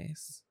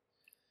face.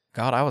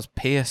 God, I was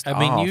pissed. I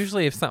mean, off.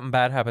 usually if something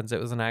bad happens, it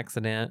was an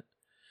accident,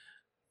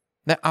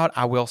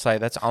 I will say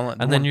that's only.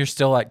 and then you're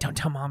still like, "Don't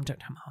tell mom, don't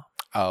tell mom."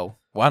 Oh,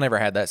 well, I never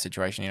had that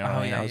situation. You know, what I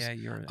Oh mean? I was yeah,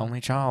 you're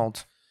only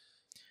child.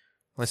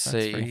 Let's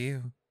sucks see. for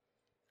you.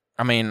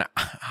 I mean,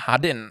 I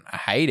didn't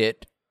hate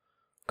it.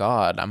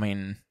 God, I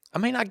mean,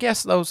 I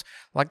guess those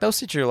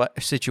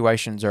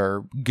situations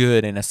are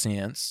good in a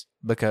sense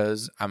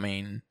because I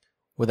mean,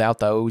 without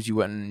those, you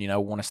wouldn't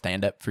want to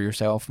stand up for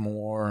yourself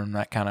more and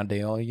that kind of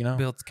deal.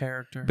 Builds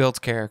character. Builds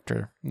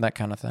character, that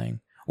kind of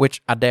thing.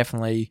 Which I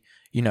definitely,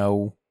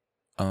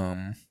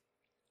 am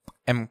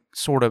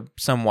sort of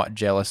somewhat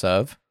jealous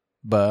of,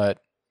 but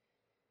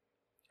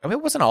I mean,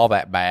 it wasn't all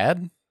that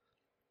bad.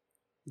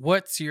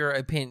 What's your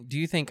opinion? Do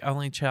you think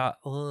only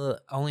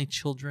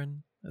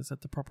children, is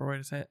that the proper way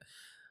to say it?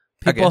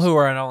 I People guess. who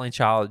are an only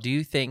child, do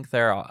you think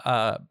they're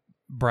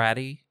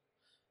bratty?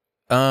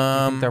 Do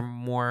you think they're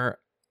more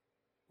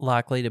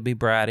likely to be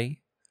bratty?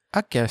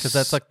 I guess Because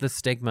that's like the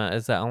stigma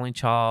is that only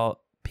child,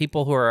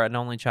 people who are an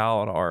only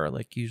child are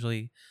like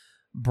usually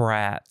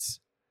brats.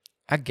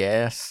 I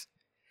guess.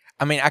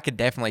 I mean, I could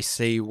definitely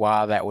see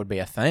why that would be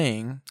a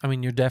thing. I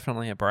mean, you're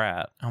definitely a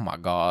brat. Oh my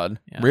God.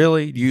 Yeah.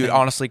 Really? Do you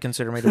honestly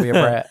consider me to be a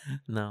brat?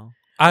 No.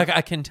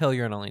 I can tell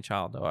you're an only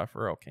child, though. I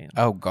for real can.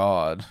 Oh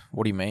God.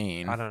 What do you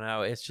mean? I don't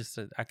know. It's just,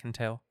 I can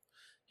tell.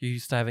 You're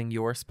used to having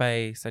your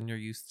space and you're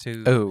used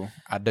to. Oh,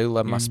 I do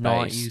love my You're space.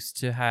 not used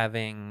to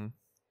having,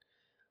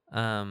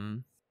 I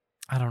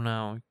don't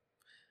know.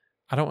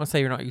 I don't want to say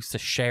you're not used to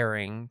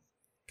sharing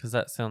because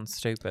that sounds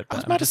stupid. I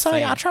was but about I'm to just say,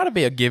 saying. I try to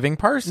be a giving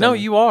person. No,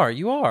 you are.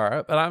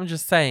 But I'm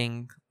just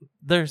saying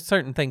there's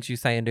certain things you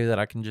say and do that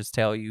I can just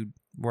tell you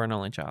were an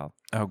only child.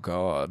 Oh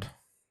God.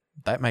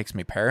 That makes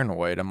me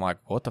paranoid. I'm like,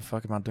 what the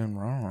fuck am I doing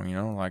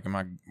wrong? Like, am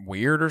I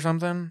weird or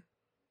something?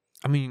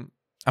 I mean,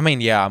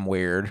 Yeah, I'm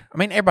weird. I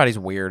mean, everybody's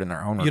weird in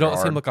their own you don't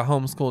regard. seem like a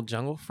homeschooled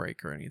jungle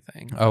freak or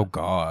anything. Oh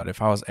God,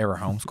 if I was ever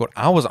homeschooled,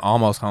 I was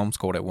almost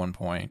homeschooled at one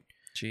point.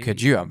 Jeez.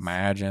 Could you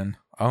imagine?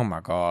 Oh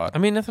my God. I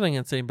mean, nothing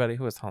against anybody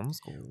who is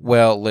homeschooled.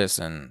 Well,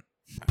 listen,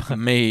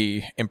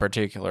 me in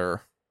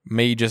particular,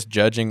 me just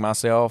judging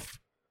myself,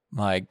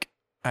 like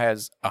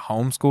as a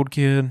homeschooled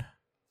kid,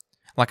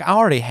 like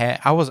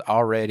I was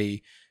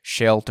already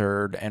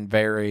sheltered and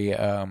very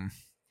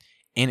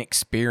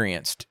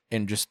inexperienced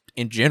in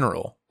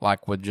general,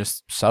 like with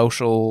just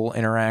social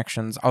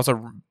interactions.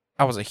 I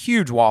a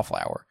huge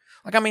wallflower.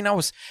 Like, I mean, I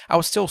was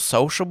still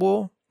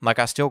sociable. Like,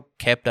 I still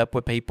kept up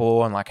with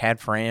people and like had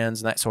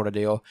friends and that sort of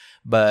deal.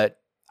 But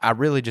I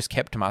really just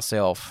kept to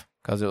myself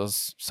because it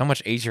was so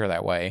much easier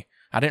that way.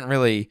 I didn't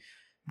really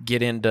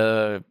get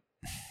into,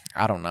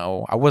 I don't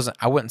know. I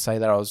wouldn't say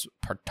that I was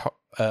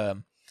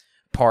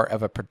part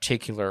of a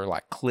particular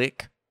like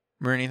clique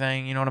or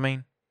anything. You know what I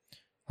mean?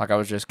 Like, I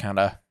was just kind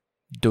of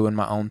doing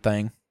my own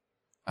thing.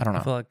 I don't know.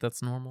 I feel like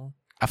that's normal.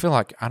 I feel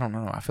like, I don't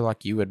know. I feel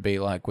like you would be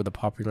like with the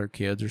popular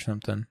kids or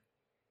something.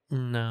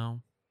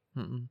 No.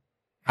 Mm-mm.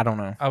 I don't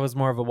know. I was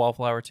more of a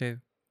wallflower too.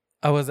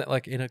 I wasn't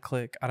like in a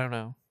clique. I don't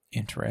know.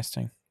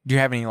 Interesting. Do you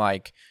have any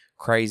like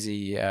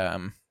crazy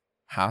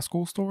high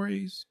school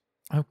stories?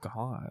 Oh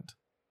God.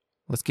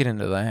 Let's get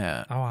into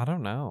that. Oh, I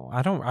don't know.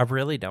 I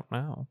really don't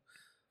know.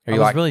 Are I you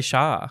was like really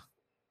shy.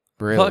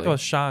 really? I felt like I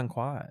was shy and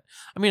quiet.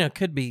 I mean, I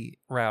could be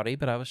rowdy,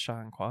 but I was shy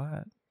and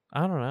quiet.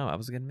 I don't know. I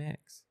was a good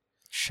mix.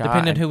 shy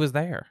Depending and, who was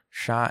there.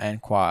 shy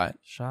and quiet.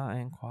 Shy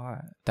and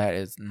quiet. That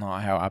is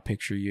not how I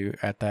picture you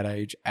at that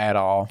age at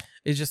all.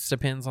 It just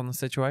depends on the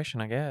situation,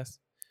 I guess.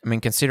 I mean,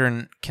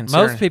 considering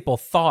Most people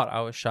thought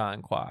I was shy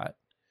and quiet,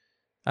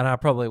 and I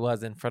probably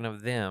was in front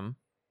of them.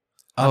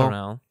 I don't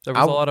know. There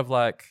was a lot of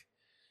like,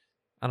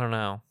 I don't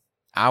know.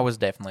 I was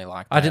definitely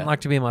like that. I didn't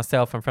like to be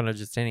myself in front of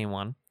just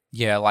anyone.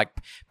 Yeah, like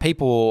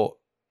people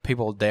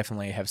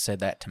definitely have said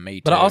that to me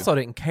too. But I also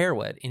didn't care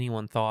what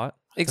anyone thought.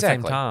 Exactly.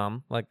 At the same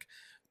time, like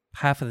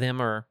half of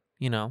them are,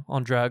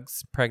 on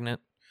drugs, pregnant,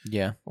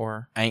 Yeah.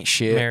 or Ain't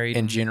shit married,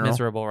 in and general.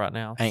 miserable right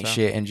now. Ain't so,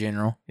 shit in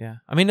general. Yeah.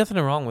 I mean, nothing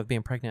wrong with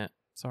being pregnant.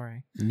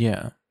 Sorry.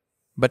 Yeah.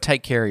 But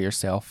take care of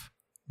yourself.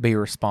 Be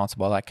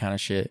responsible, that kind of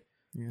shit.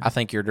 Yeah. I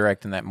think you're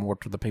directing that more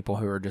to the people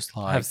who are just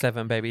like, Have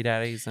 7 baby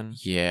daddies and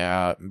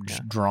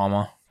just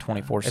drama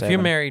 24/7. If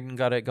you're married and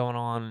got it going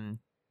on and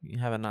you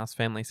have a nice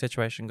family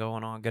situation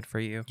going on, good for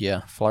you.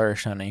 Yeah,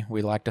 flourish, honey.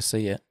 We like to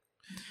see it.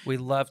 We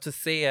love to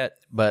see it.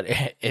 But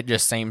it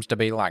just seems to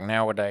be like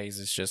nowadays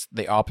it's just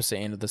the opposite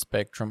end of the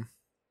spectrum.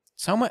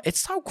 So much, it's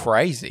so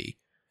crazy.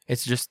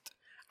 It's just,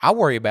 I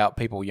worry about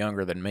people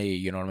younger than me,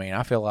 you know what I mean?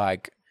 I feel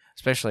like,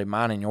 especially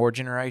mine and your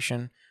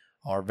generation,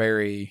 are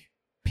very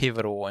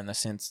pivotal in the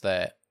sense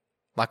that,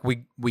 like,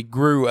 we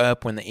grew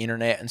up when the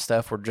internet and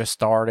stuff were just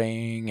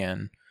starting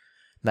and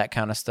that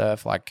kind of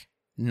stuff. Like,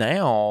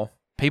 now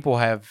people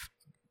have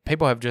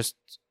just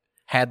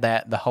had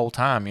that the whole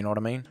time, you know what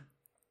I mean?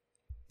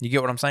 You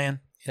get what I'm saying?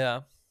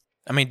 Yeah.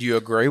 I mean, do you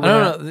agree with I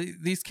that? don't know.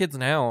 These kids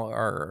now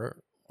are,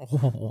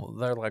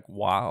 they're like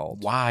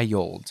wild.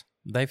 Wild.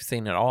 They've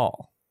seen it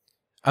all.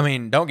 I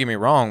mean, don't get me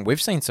wrong.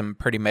 We've seen some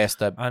pretty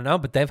messed up. I know,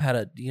 but they've had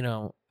a,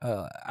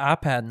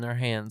 iPad in their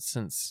hands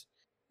since,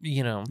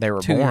 They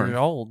were 2 born. years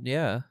old.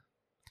 Yeah.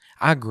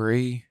 I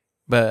agree,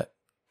 but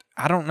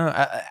I don't know.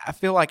 I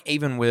feel like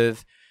even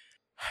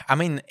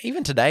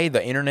today,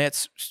 the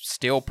internet's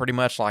still pretty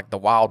much like the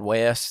Wild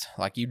West.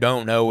 Like, you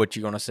don't know what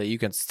you're going to see. You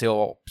can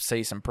still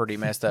see some pretty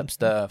messed up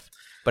stuff.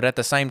 But at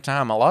the same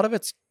time, a lot of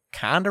it's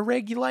kind of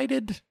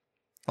regulated.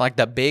 Like,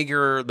 the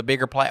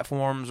bigger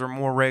platforms are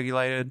more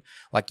regulated,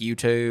 like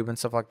YouTube and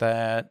stuff like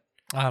that.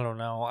 I don't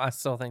know. I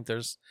still think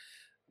there's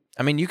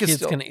I mean, you can kids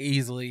still. can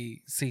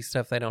easily see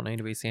stuff they don't need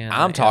to be seeing.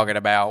 I'm talking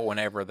about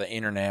whenever the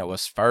internet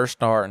was first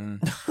starting,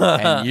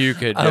 and you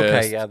could just,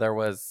 Okay, yeah, there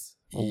was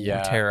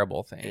Yeah.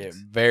 terrible things.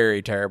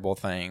 very terrible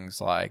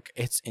things. Like,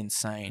 it's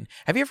insane.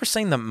 Have you ever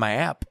seen the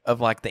map of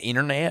like the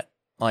internet,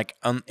 like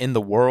in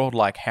the world,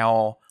 like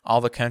how all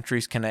the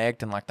countries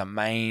connect and like the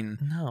main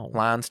No.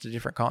 lines to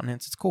different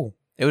continents? It's cool.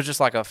 It was just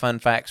like a fun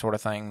fact sort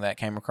of thing that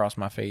came across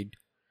my feed.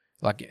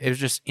 Like, it was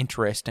just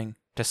interesting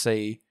to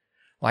see.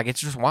 Like,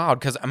 it's just wild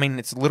because, I mean,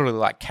 it's literally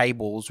like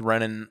cables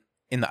running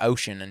in the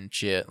ocean and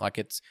shit. Like,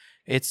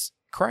 it's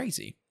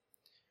crazy.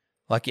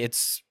 Like,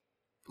 it's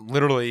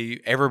literally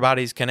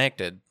everybody's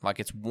connected. Like,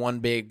 it's one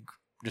big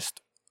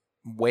just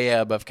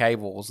web of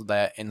cables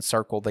that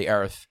encircle the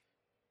earth.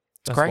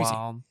 It's That's crazy.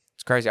 wild.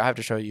 It's crazy. I have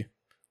to show you.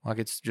 Like,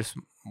 it's just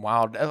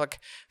wild. Like,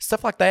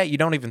 stuff like that you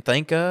don't even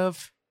think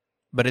of,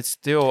 but it's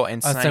still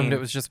insane. I assumed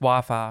it was just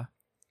Wi-Fi.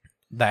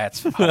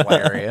 That's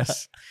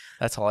hilarious.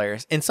 That's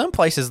hilarious. In some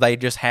places, they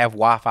just have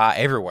Wi-Fi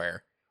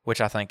everywhere,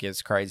 which I think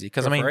is crazy.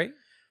 Because, I mean, free?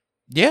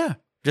 yeah,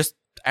 just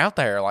out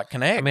there, like,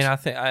 connect. I mean, I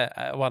think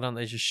why don't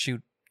they just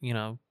shoot,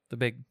 the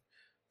big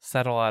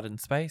satellite in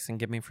space and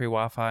give me free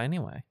Wi-Fi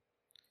anyway?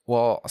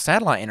 well,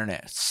 satellite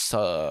internet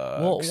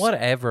sucks. Well,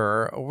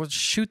 whatever. Or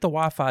shoot the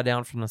Wi-Fi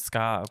down from the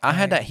sky. I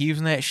had okay? that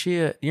HughesNet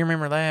shit. You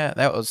remember that?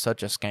 That was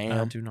such a scam.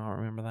 I do not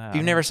remember that.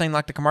 You've never seen,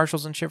 like, the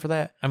commercials and shit for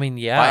that? I mean,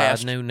 yeah,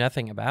 Fast. I knew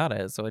nothing about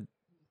it, so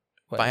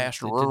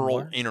Fast it didn't rural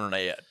work?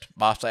 internet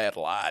by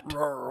satellite.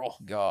 Rural.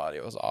 God,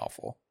 it was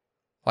awful.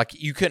 Like,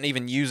 you couldn't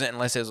even use it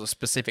unless it was a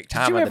specific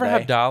time Did you of ever the day.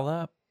 have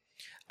dial-up?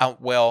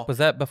 Well, Was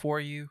that before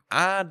you?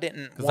 I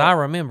didn't. Because I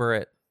remember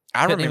it.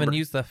 I Couldn't remember. even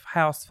use the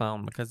house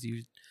phone because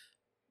you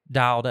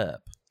dialed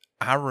up.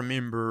 I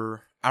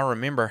remember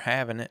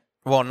having it.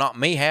 Well, not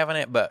me having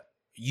it, but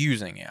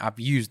using it. I've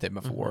used it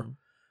before. Mhm.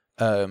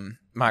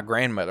 my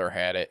grandmother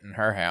had it in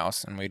her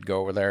house, and we'd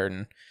go over there,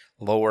 and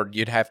Lord,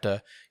 you'd have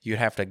to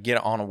get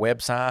on a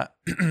website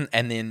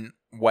and then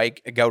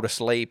go to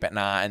sleep at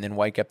night, and then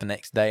wake up the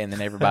next day, and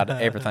then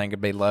everything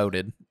could be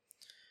loaded.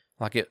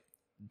 Like it,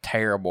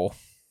 terrible.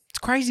 It's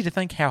crazy to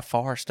think how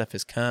far stuff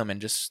has come in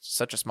just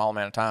such a small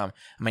amount of time.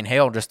 I mean,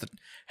 hell, just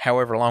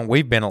however long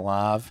we've been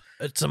alive.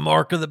 It's a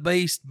mark of the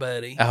beast,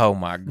 buddy. Oh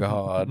my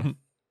God,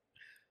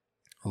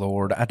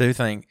 Lord, I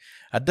think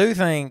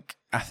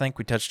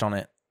we touched on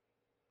it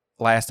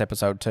last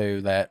episode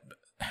too, that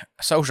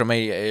social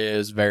media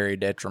is very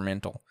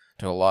detrimental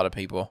to a lot of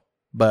people.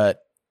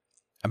 But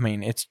I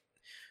mean, it's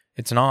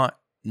not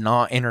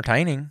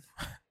entertaining.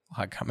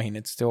 Like, I mean,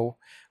 it's still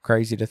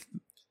crazy to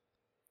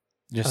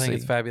just I think see.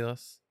 it's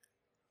fabulous.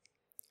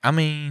 I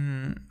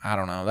mean, I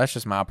don't know. That's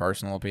just my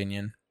personal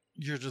opinion.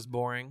 You're just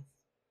boring.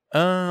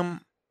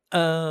 Wow.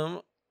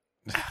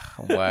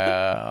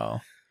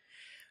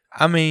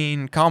 I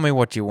mean, call me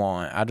what you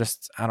want. I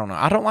don't know.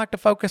 I don't like to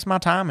focus my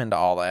time into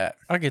all that.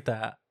 I get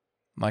that.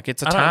 Like,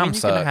 it's a I time mean, you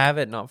suck, can have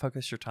it, not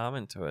focus your time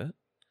into it.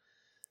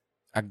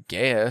 I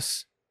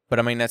guess. But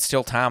I mean, that's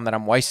still time that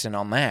I'm wasting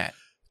on that.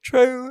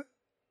 True.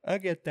 I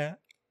get that.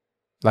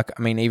 Like,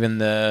 I mean, even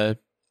the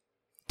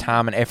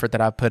time and effort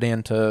that I put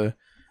into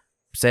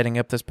setting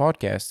up this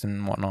podcast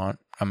and whatnot.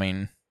 I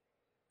mean,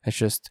 it's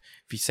just,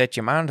 if you set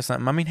your mind to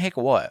something, I mean, heck,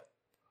 what?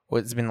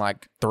 Well, it's been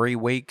like 3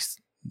 weeks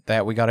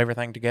that we got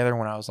everything together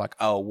when I was like,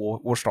 oh,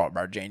 we'll start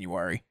by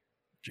January.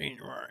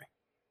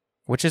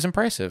 Which is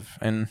impressive.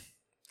 And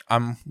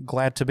I'm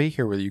glad to be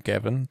here with you,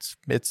 Kevin.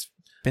 It's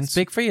been...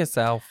 Speak for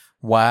yourself.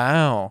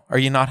 Wow. Are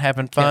you not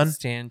having fun? Can't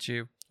stand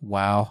you.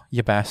 Wow,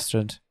 you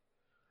bastard.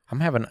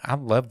 I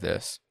love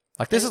this.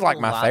 Like, this is like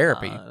my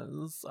therapy.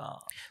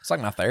 It's like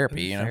my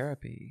therapy, you know?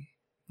 Therapy.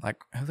 Like,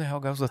 who the hell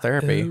goes to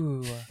therapy?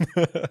 Ooh.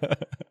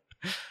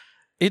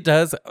 It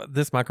does.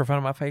 This microphone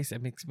on my face,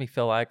 it makes me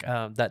feel like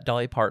that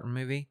Dolly Parton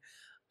movie.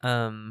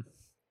 God,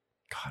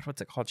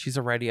 what's it called? She's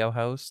a radio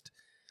host.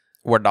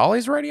 Were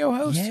Dolly's radio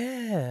host?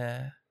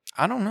 Yeah.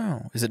 I don't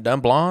know. Is it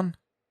Dumb Blonde?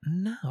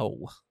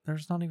 No.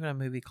 There's not even a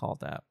movie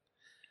called that.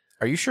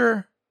 Are you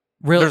sure?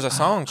 Really? There's a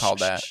song called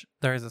that.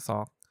 There is a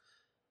song.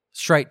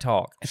 Straight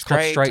Talk. It's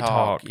called Straight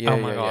Talk. Yeah, oh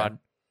my God.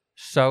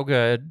 So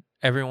good.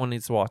 Everyone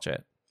needs to watch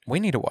it. We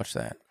need to watch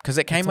that because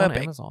it came It's up. on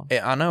Amazon.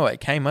 I know it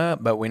came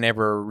up, but we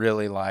never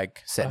really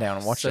like sat down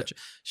and watched it.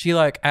 She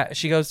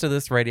she goes to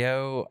this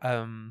radio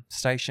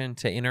station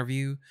to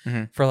interview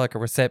Mhm. for like a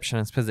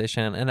receptionist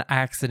position, and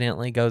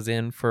accidentally goes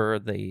in for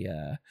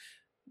the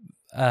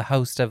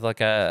host of like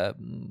a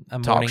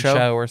morning show?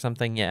 show or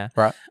something. Yeah,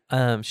 Right.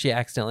 She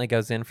accidentally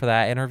goes in for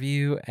that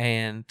interview,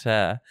 and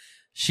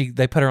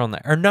they put her on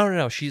there. Or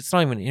no, it's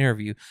not even an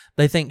interview.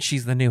 They think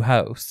she's the new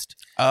host.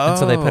 Oh. And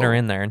so they put her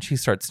in there, and she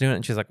starts doing it,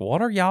 and she's like,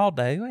 what are y'all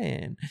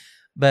doing?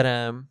 But,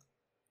 and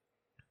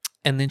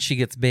then she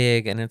gets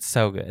big, and it's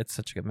so good. It's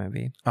such a good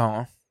movie.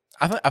 Oh.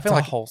 I feel It's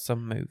like a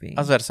wholesome movie.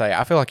 I was about to say,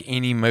 I feel like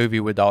any movie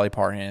with Dolly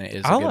Parton in it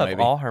is a I good love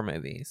movie. all her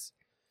movies.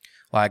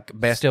 Like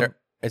Best Still-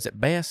 is it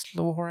Best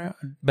Little Whorehouse?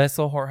 Best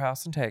Little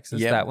Whorehouse in Texas.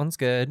 Yep. That one's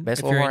good. Best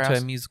if Little you're into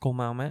Whorehouse. a musical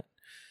moment.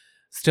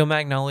 Still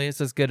Magnolias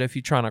is good if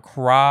you're trying to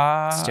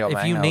cry. Still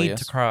if you need Magnolias.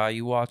 to cry,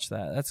 you watch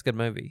that. That's a good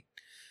movie.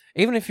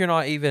 Even if you're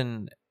not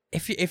even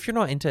if you're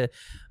not into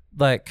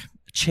like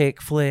chick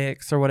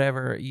flicks or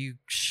whatever, you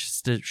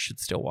should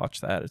still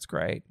watch that. It's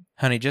great.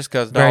 Honey, just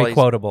because Very Dolly's...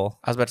 quotable.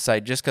 I was about to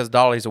say, just because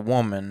Dolly's a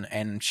woman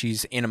and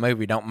she's in a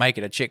movie, don't make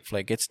it a chick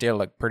flick. It's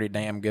still a pretty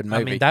damn good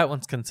movie. I mean, that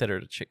one's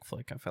considered a chick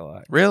flick, I feel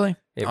like. Really?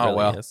 It Oh, really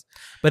well. is.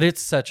 But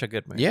it's such a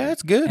good movie. Yeah,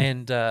 it's good.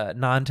 And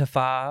 9 to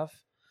 5,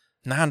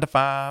 9 to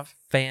 5.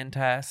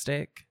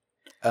 fantastic.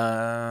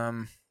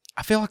 I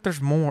feel like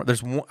there's more.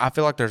 I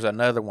feel like there's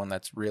another one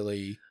that's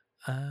really...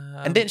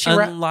 And didn't she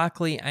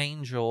Unlikely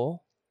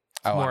Angel.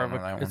 It's Oh, I more don't of know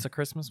that one. it's a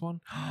Christmas one.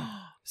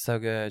 So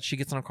good. She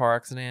gets in a car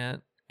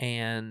accident,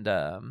 and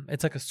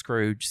it's like a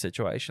Scrooge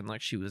situation.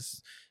 Like, she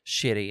was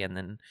shitty, and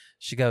then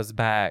she goes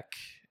back.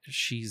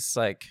 She's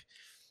like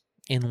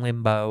in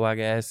limbo, I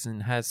guess,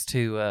 and has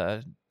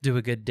to do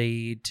a good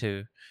deed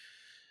to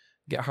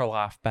get her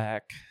life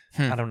back.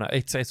 I don't know.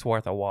 It's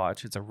worth a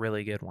watch. It's a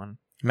really good one.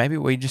 Maybe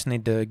we just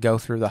need to go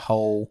through the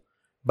whole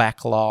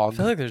backlog. I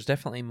feel like there's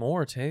definitely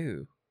more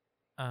too.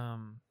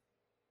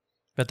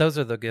 But those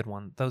are the good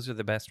ones. Those are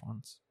the best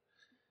ones.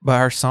 But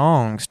her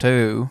songs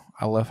too.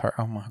 I love her.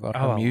 Oh my God,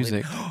 her I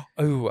music.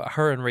 Oh,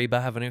 her and Reba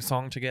have a new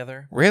song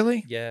together.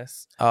 Really?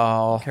 Yes. I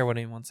Oh, don't care what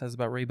anyone says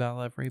about Reba. I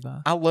love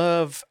Reba. I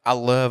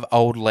love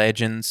old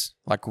legends.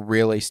 Like,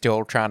 really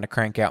still trying to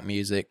crank out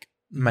music.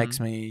 Makes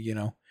me,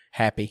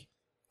 happy.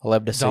 I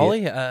love to see it.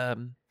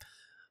 Dolly,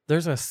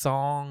 there's a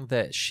song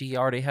that she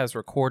already has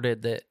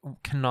recorded that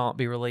cannot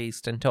be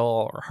released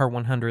until her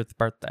 100th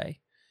birthday.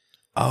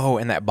 Oh,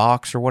 in that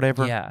box or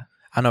whatever. Yeah.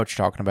 I know what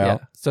you're talking about.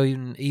 Yeah. So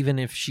even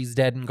if she's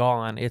dead and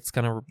gone, it's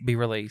going to be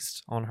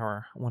released on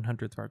her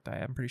 100th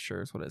birthday. I'm pretty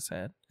sure is what it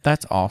said.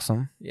 That's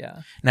awesome.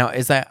 Yeah. Now,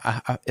 is that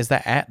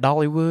at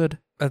Dollywood?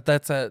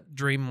 That's at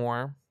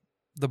Dreammore.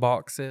 The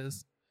box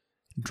is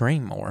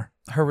Dreammore.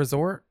 her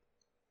resort.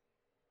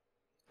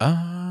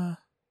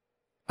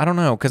 I don't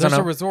know because I There's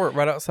know a resort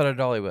right outside of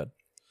Dollywood.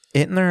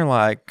 isn't there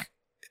like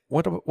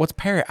what's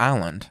Parrot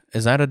Island?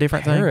 Is that a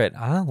different thing? Parrot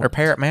Island Or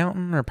Parrot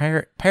Mountain or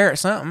Parrot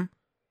something?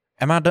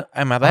 Am I that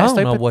I don't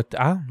stupid? know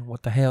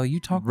what the hell you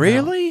talking about.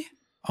 Really?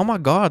 Oh my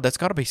God, that's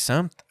got to be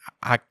something.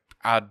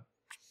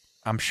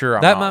 I'm sure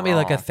I'm That not might be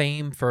like a wrong.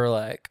 theme for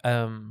like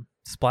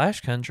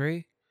Splash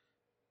Country,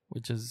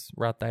 which is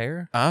right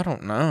there. I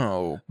don't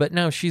know. But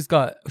no, she's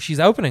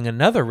opening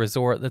another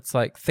resort that's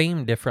like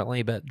themed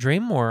differently, but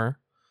Dreammore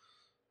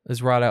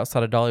is right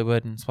outside of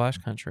Dollywood and Splash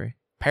Country.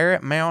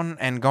 Parrot Mountain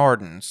and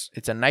Gardens.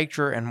 It's a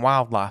nature and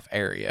wildlife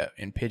area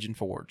in Pigeon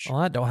Forge. Well,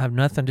 that don't have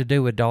nothing to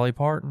do with Dolly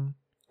Parton.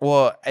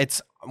 Well,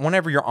 it's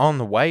whenever you're on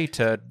the way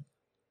to.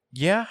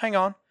 Yeah, hang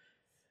on.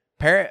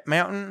 Parrot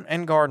Mountain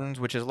and Gardens,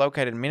 which is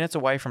located minutes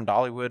away from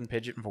Dollywood and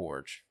Pigeon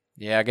Forge.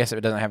 Yeah, I guess it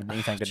doesn't have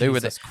anything to do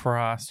with it. Jesus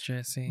Christ,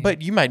 Jesse.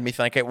 But you made me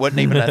think it wasn't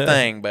even a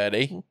thing,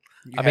 buddy.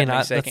 You I had mean, me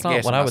that's not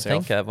second-guessing what I would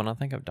myself. think of when I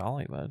think of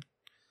Dollywood.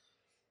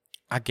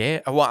 I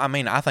get. Well, I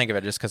mean, I think of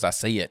it just because I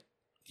see it.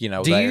 You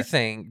know, Do there.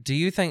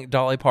 you think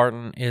Dolly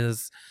Parton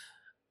is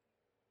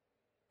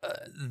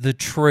the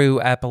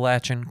true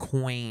Appalachian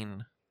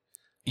queen?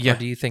 Yeah. Or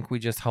do you think we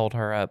just hold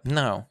her up?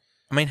 No.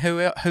 I mean, who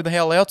the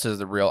hell else is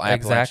the real Appalachian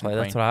Exactly.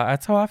 queen?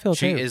 That's how I feel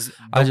She too. is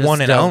I the just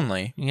one and don't-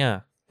 only.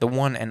 Yeah. The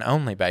one and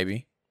only,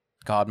 baby.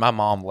 God, my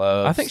mom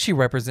loves. I think she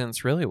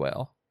represents really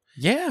well.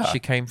 Yeah. She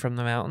came from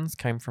the mountains,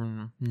 came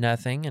from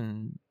nothing,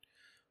 and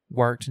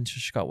worked until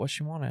she got what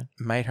she wanted.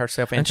 made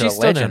herself And into she's a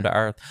still down legend. to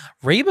earth.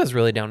 Reba's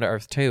really down to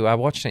earth too. I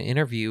watched an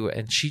interview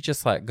and she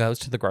just like goes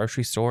to the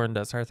grocery store and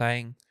does her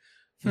thing.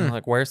 And I'm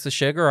like, where's the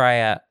sugar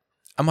at?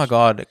 Oh my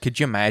God, could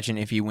you imagine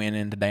if you went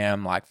into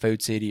damn like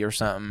Food City or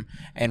something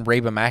and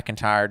Reba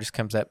McEntire just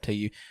comes up to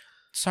you,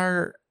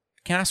 sir,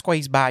 can I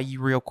squeeze by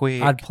you real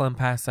quick? I'd plumb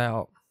pass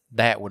out.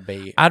 That would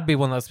be. I'd be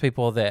one of those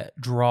people that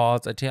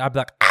draws attention. I'd be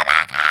like, oh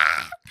my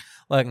God.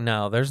 Like,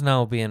 no, there's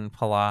no being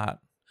polite.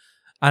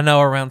 I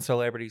know around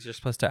celebrities you're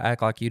supposed to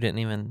act like you didn't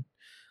even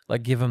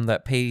like give them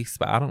that piece,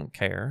 but I don't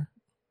care.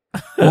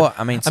 Well,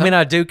 I mean,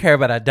 I do care,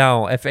 but I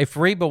don't. If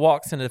Reba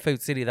walks into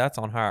Food City, that's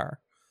on her.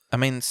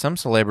 some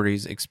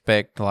celebrities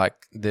expect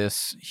like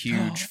this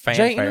huge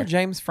fanfare.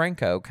 James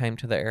Franco came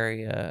to the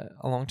area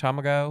a long time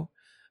ago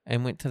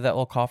and went to that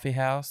little coffee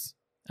house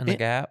in the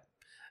Gap.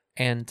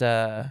 And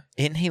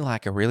Isn't he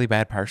like a really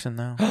bad person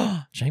though?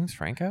 James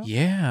Franco?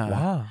 Yeah.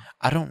 Wow.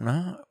 I don't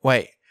know.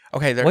 Wait.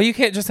 Okay. Well, you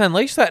can't just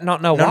unleash that and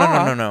not know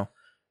why. No.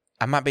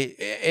 I might be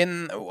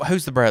in.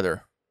 Who's the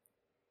brother?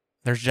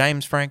 There's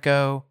James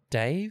Franco.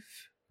 Dave?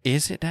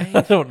 Is it Dave?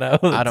 I don't know.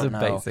 I It's don't a know.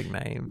 basic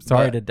name.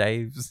 Sorry But- to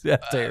Dave's out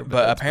there.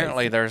 But that's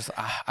apparently basic. there's.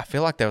 I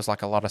feel like there was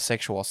like a lot of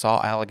sexual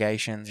assault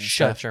allegations. And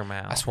Shut stuff. your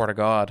mouth. I swear to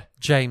God.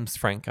 James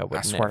Franco would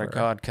I swear never. to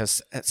God,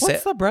 because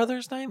What's the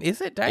brother's name?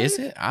 Is it Dave? Is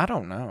it? I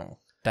don't know.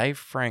 Dave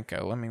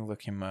Franco. Let me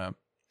look him up.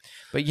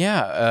 But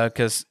yeah,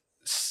 because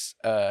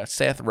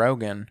Seth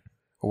Rogen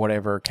or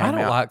whatever came I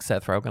don't out. like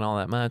Seth Rogen all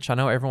that much. I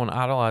know everyone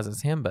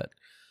idolizes him, but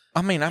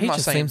I mean, I'm he not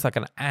just saying seems like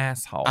an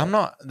asshole. I'm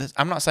not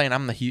saying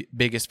I'm the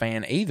biggest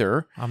fan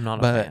either. I'm not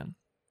a but- fan.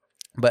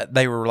 But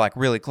they were like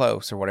really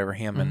close or whatever.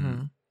 Him Mhm.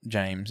 and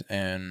James,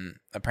 and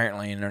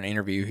apparently in an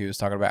interview he was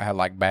talking about how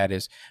like bad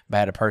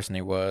a person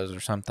he was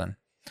or something.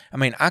 I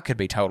mean, I could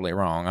be totally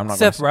wrong. I'm not.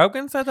 Seth gonna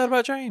Rogen said that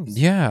about James.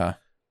 Yeah.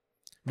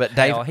 But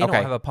Dave, Hell, he okay,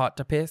 don't have a pot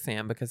to piss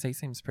in because he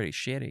seems pretty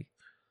shitty.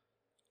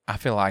 I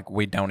feel like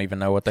we don't even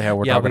know what the hell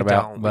we're yeah, talking we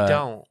about. don't. But, We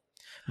don't.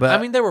 But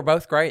I mean, they were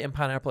both great in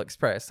Pineapple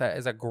Express. That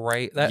is a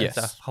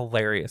Yes.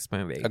 hilarious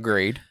movie.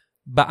 agreed.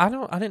 But I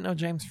didn't know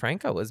James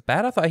Franco was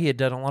bad. I thought he had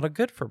done a lot of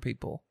good for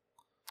people.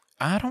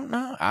 I don't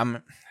know.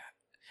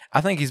 I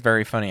think he's a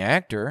very funny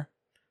actor,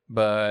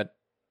 but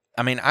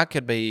I mean, I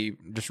could be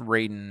just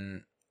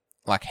reading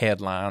like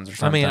headlines or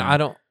something. I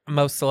mean,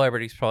 most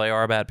celebrities probably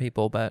are bad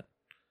people, but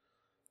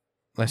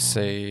Let's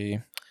see.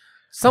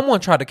 someone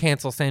tried to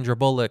cancel Sandra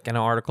Bullock in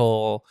an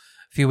article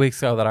a few weeks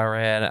ago that I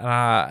read, and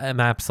I am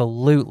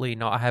absolutely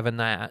not having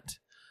that.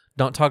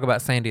 Don't talk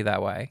about Sandy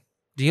that way.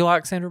 Do you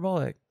like Sandra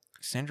Bullock?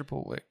 Sandra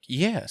Bullock.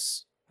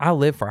 Yes. I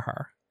live for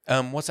her.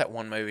 What's that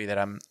one movie that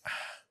I'm?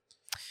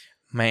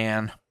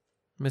 Man.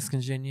 Miss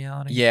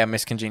Congeniality. Yeah,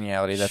 Miss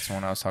Congeniality. That's the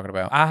one I was talking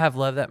about. I have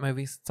loved that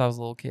movie since I was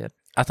a little kid.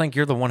 I think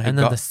you're the one who And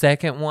then got. the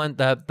second one,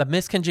 the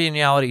Miss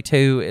Congeniality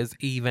 2 is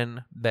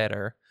even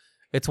better.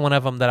 It's one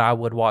of them that I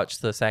would watch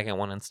the second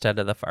one instead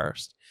of the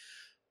first.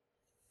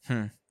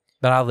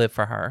 But I live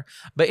for her.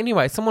 But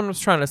anyway, someone was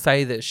trying to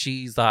say that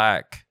she's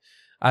like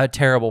a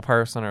terrible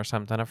person or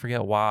something. I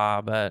forget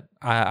why, but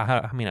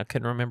I mean, I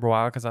couldn't remember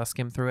why because I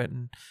skimmed through it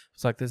and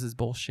was like, this is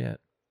bullshit.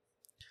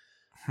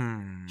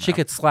 She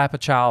could slap a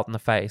child in the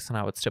face and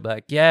I would still be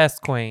like, yes,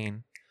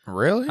 queen.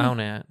 Really? Own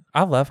it.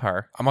 I love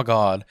her. Oh my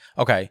God.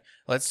 Okay,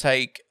 let's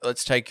take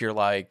your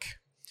like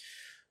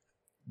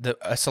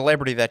a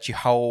celebrity that you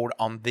hold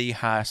on the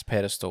highest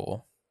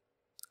pedestal,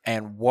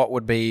 and what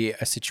would be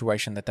a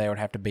situation that they would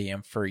have to be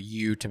in for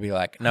you to be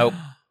like, nope,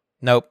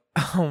 nope.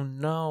 Oh,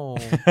 no.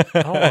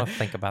 I don't want to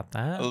think about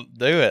that.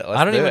 Do it.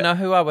 I don't even know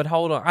who I would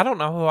hold on. I don't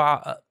know who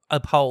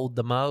uphold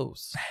the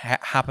most.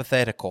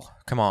 Hypothetical.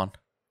 Come on.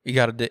 You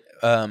got to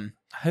do.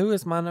 Who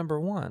is my number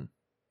one?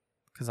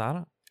 Because I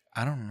don't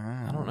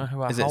know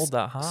who I Is hold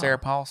that high. Sarah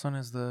Paulson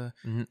is the.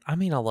 I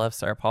mean, I love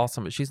Sarah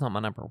Paulson, but she's not my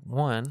number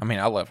one. I mean,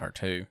 I love her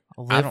too.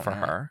 I I live don't for know.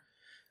 her.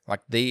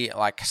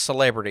 Like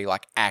celebrity,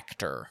 like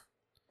actor,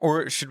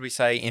 or should we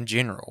say in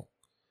general?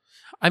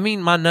 I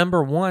mean, my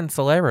number one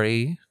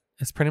celebrity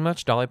is pretty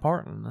much Dolly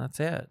Parton. That's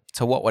it.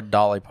 So what would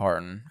Dolly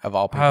Parton of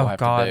all people Oh have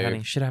God, to do?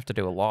 honey, she'd have to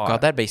do a lot.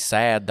 God, that'd be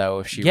sad though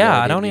if she. yeah, really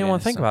I did don't get even want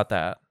into to think some- about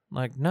that.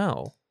 Like,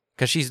 no,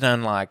 because she's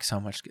done like so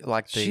much.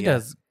 Like she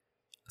does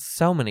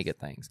so many good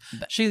things.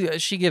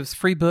 She gives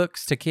free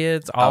books to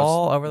kids was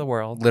all over the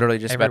world. literally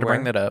just about to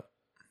bring everywhere. that up.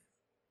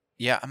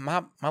 Yeah,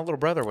 my little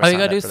brother was. All you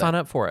gotta do is is sign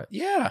up for it.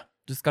 Yeah,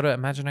 Just go to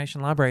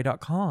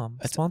imaginationlibrary.com.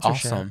 that's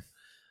Sponsorship. awesome.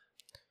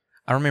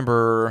 I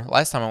remember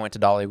last time I went to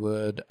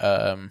Dollywood,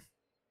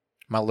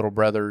 my little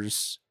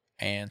brothers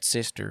and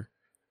sister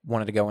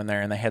wanted to go in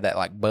there, and they had that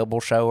like bubble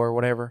show or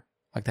whatever.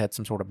 Like they had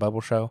some sort of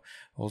bubble show.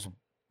 It was,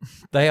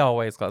 They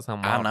always got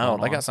something. I wild know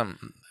going they on. got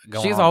something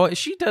going She's on. always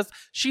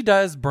she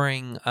does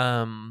bring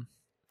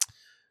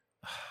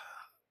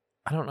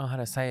I don't know how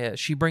to say it.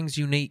 She brings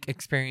unique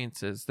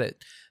experiences that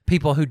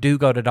people who do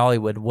go to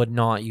Dollywood would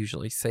not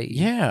usually see.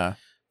 Yeah.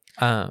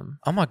 Um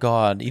Oh my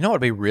God. You know what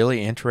would be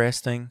really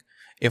interesting?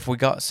 If we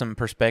got some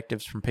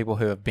perspectives from people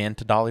who have been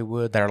to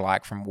Dollywood that are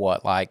like from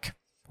what, like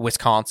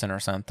Wisconsin or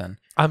something.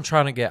 I'm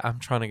trying to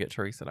get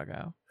Teresa to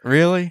go.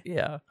 Really?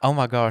 Yeah. Oh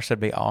my gosh, that'd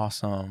be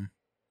awesome.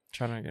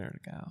 Trying to get her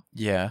to go.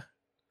 Yeah.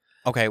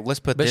 Okay, let's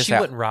put But this she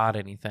out. wouldn't ride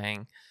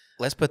anything.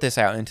 Let's put this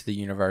out into the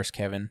universe,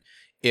 Kevin.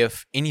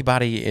 If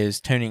anybody is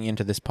tuning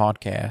into this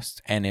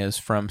podcast and is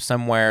from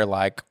somewhere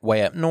like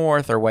way up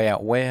north or way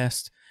out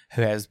west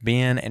who has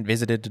been and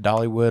visited to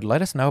Dollywood,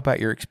 let us know about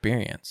your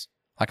experience.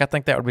 Like, I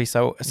think that would be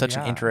such an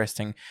Yeah.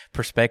 interesting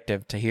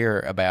perspective to hear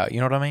about.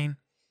 You know what I mean?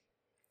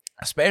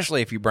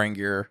 Especially if you bring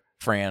your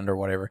friend or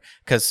whatever.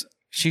 Because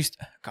she's,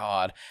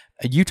 God,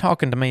 you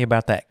talking to me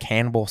about that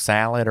cannibal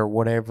salad or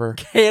whatever?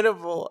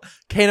 Cannibal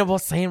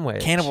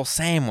sandwich. Cannibal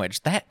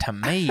sandwich. That to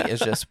me is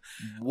just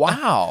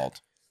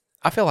wild.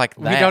 I feel like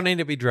that. We don't need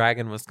to be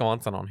dragging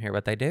Wisconsin on here,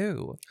 but they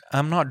do.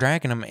 I'm not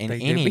dragging them in They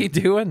do any. be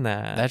doing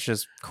that. That's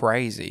just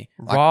crazy.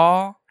 Like,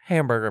 Raw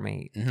hamburger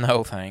meat.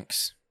 no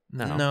thanks.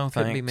 No, No,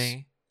 couldn't be thanks.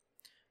 me.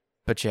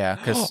 But yeah,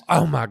 because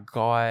Oh my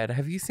God.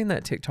 Have you seen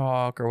that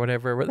TikTok or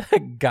whatever where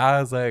that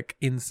guy's like,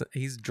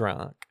 he's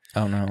drunk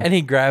oh no, and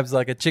he grabs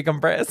like a chicken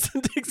breast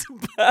and takes a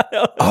bite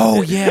out of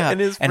Oh, it. yeah. And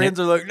his And friends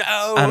are like,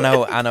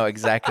 no. I know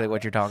exactly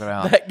what you're talking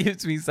about. That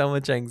gives me so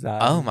much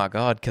anxiety. Oh my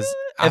God, because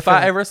If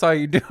I ever saw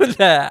you doing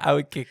that, I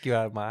would kick you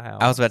out of my house.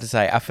 I was about to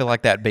say, I feel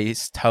like that'd be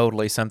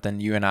totally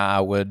something you and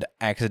I would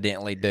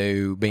accidentally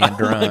do being Oh my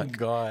drunk,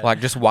 God. like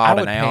just I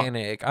wilding would out.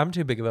 panic. I'm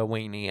too big of a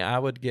weenie. I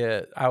would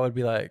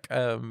be like,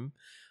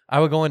 I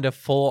would go into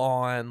full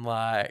on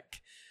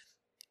like,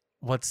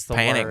 what's the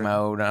Panic word?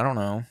 mode. I don't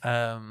know.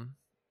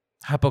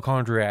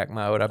 Hypochondriac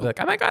mode. I'd be like,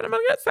 oh my God, I'm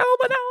gonna get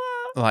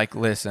salmonella. Like,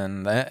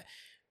 listen, that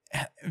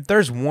if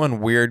there's one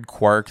weird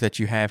quirk that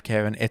you have,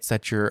 Kevin, it's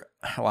that you're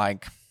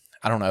like,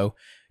 I don't know,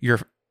 you're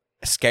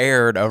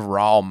scared of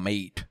raw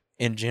meat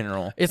in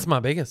general. It's my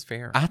biggest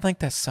fear. I think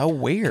that's so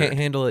weird. Can't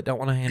handle it. Don't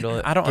want to handle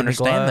it. I don't Give me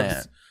understand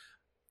gloves. that.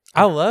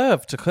 I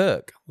love to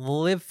cook.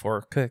 Live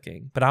for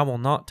cooking, but I will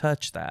not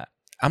touch that.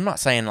 I'm not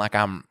saying like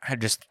I'm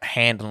just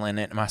handling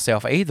it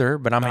myself either,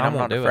 but I mean, No, I I'm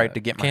won't not do afraid it. to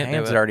get my Can't do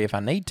hands it. dirty if I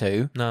need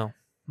to. No.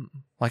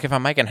 Like if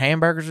I'm making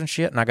hamburgers and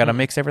shit and I got to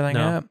mix everything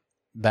No. up,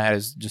 that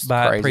is just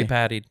Buy it crazy.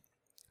 pre-pattied.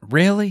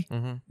 Really?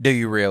 Mm-hmm. Do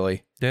you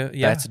really? Yeah.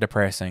 That's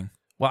depressing.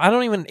 Well, I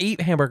don't even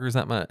eat hamburgers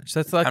that much.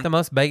 That's like I'm- the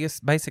most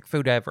basic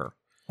food ever.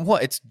 Well,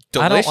 it's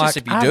I delicious don't like,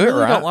 if you I do really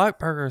it right. don't like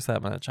burgers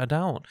that much. I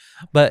don't.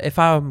 But if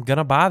I'm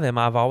gonna buy them,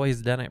 I've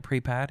always done it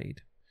pre-pattied.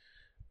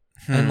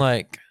 And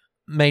like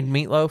made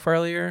meatloaf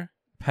earlier.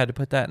 Had to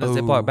put that in a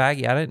Ziploc Ooh.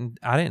 baggie.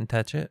 I didn't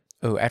touch it.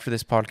 Oh, after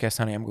this podcast,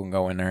 honey, I'm gonna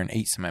go in there and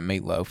eat some of that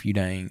meatloaf. You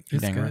dang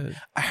It's right. good.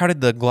 How did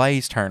the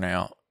glaze turn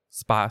out?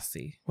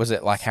 Spicy. Was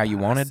it like how you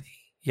wanted? Spicy.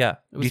 Yeah. It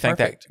Do was you think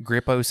perfect. that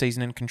Grippo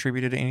seasoning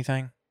contributed to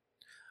anything?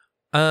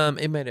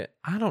 It made it.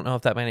 I don't know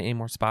if that made it any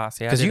more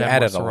spicy. I Because did you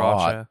add added a more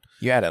lot. sriracha.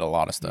 You added a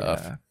lot of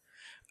stuff. Yeah.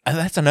 And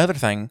that's another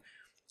thing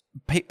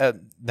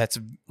that's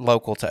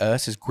local to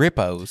us is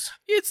Grippos.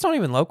 It's not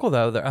even local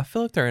though. I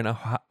feel like they're in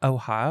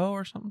Ohio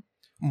or something.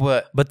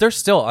 What But there's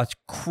still a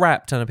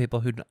crap ton of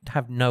people who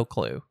have no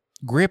clue.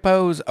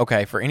 Grippos?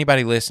 Okay, for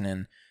anybody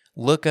listening,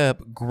 look up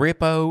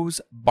Grippos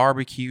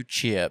barbecue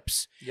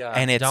chips. Yeah.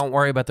 And it's Don't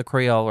worry about the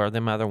Creole or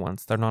them other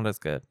ones. They're not as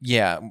good.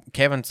 yeah.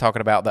 Kevin's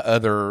talking about the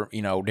other,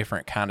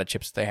 different kind of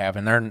chips they have,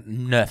 and they're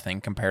nothing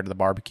compared to the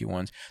barbecue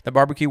ones. The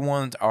barbecue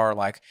ones are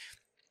like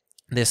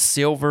this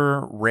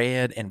silver,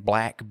 red, and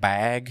black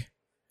bag.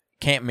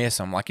 Can't miss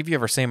them. Like if you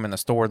ever see them in the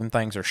store, them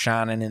things are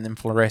shining in them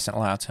fluorescent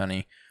lights,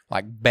 honey,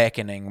 like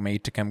beckoning me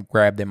to come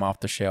grab them off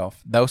the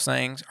shelf. Those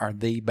things are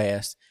the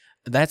best.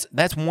 That's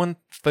one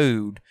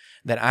food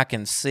that I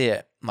can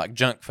sit, like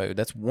junk food.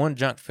 That's one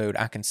junk food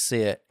I can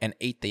sit and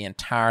eat the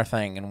entire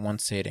thing in one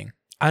sitting.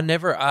 I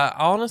never.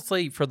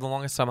 Honestly, for the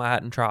longest time, I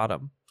hadn't tried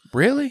them.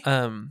 Really?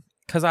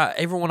 Because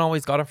everyone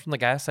always got them from the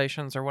gas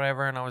stations or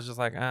whatever, and I was just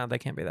like, they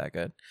can't be that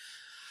good.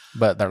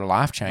 But they're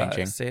life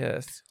changing.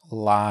 Yes.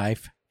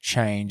 Life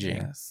changing.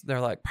 Yes. They're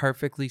like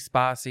perfectly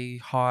spicy,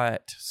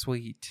 hot,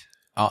 sweet.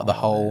 The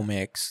whole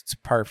mix. It's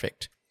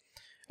perfect.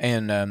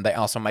 And they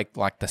also make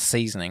like the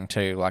seasoning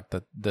too, like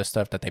the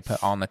stuff that they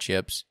put on the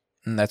chips.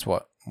 And that's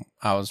what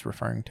I was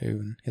referring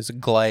to. Is a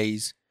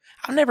glaze.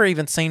 I've never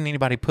even seen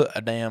anybody put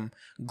a damn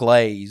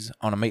glaze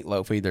on a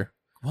meatloaf either.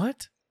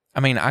 What?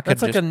 I mean, I could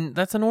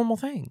that's a normal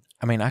thing.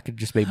 I mean, I could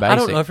just be basic. I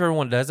don't know if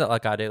everyone does it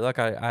like I do. Like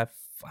I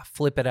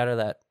flip it out of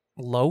that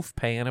loaf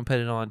pan and put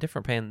it on a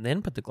different pan and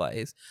then put the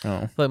glaze. Oh.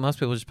 I feel like most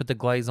people just put the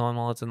glaze on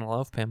while it's in the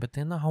loaf pan, but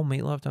then the whole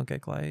meatloaf don't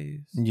get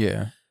glazed.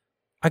 Yeah.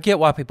 I get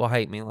why people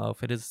hate meatloaf.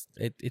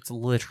 It's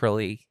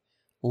literally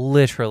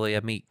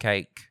a meat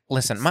cake.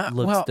 Listen,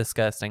 looks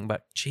disgusting,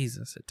 but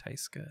Jesus, it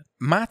tastes good.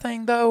 My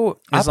thing though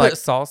I is put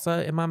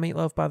salsa in my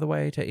meatloaf, by the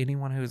way, to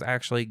anyone who's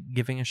actually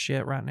giving a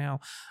shit right now.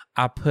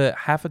 I put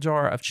half a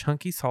jar of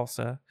chunky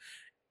salsa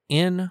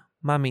in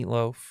my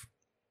meatloaf.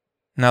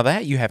 Now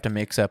that you have to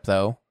mix up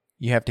though.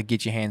 You have to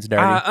get your hands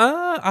dirty.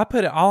 I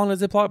put it all in a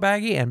Ziploc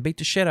baggie and beat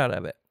the shit out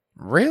of it.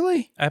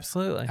 Really?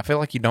 Absolutely. I feel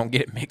like you don't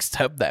get it mixed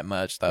up that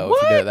much though. What?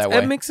 If you do it that way.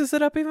 It mixes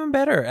it up even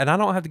better, and I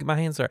don't have to get my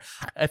hands dirty.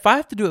 If I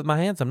have to do it with my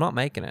hands, I'm not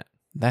making it.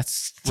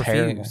 That's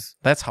terrible.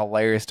 That's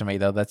hilarious to me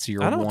though. That's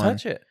your I don't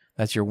touch it.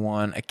 That's your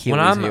one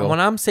Achilles heel. When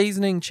I'm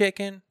seasoning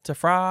chicken to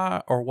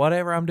fry or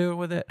whatever I'm doing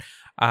with it,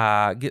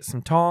 I get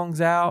some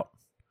tongs out,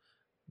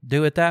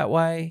 do it that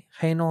way,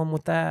 handle them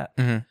with that,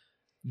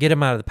 get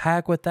them out of the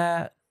pack with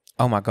that.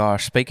 Oh my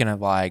gosh! Speaking of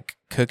like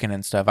cooking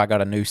and stuff, I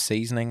got a new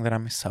seasoning that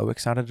I'm so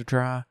excited to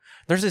try.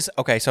 There's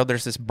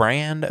this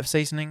brand of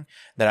seasoning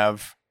that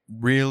I've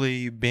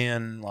really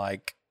been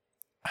like,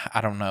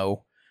 I don't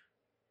know,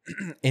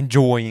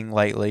 enjoying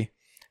lately.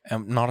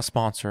 Not a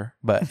sponsor,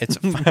 but it's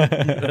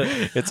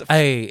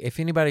Hey, if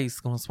anybody's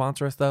gonna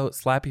sponsor us though,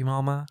 Slap Your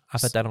Mama. I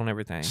put that on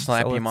everything.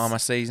 Slap Your Mama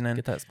seasoning.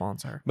 Get that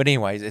sponsor. But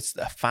anyways, it's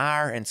the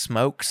Fire and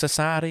Smoke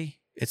Society.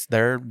 It's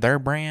their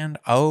brand.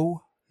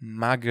 Oh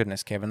my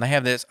goodness, Kevin. They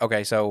have this.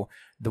 Okay, so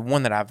the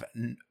one that I've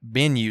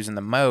been using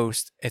the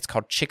most, it's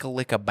called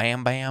Chickalika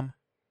Bam Bam.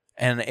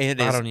 And it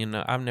is. I don't even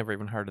know. I've never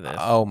even heard of this.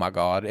 Oh my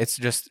God. It's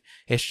just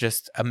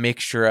a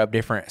mixture of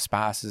different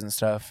spices and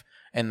stuff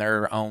in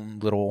their own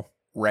little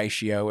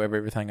ratio of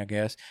everything, I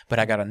guess. But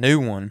I got a new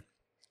one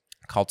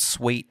called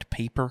Sweet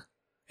Pepper.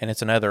 And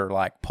it's another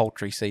like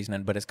poultry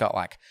seasoning, but it's got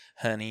like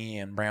honey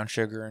and brown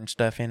sugar and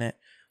stuff in it.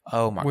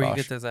 Oh my gosh. Where you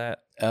get this at?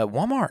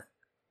 Walmart.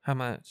 How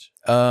much?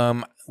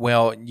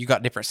 Well, you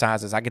got different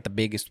sizes. I get the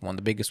biggest one.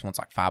 The biggest one's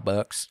like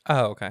 $5.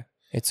 Oh, okay.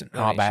 It's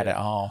not bad at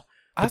all.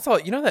 I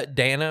thought, you know that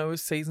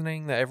Dano's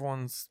seasoning that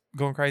everyone's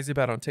going crazy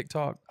about on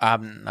TikTok?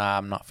 I'm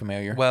not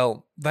familiar.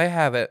 Well, they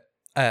have it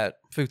at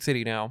Food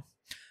City now.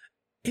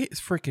 It's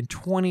freaking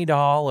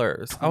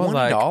 $20. I was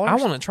like, I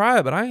want to try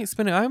it, but I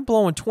ain't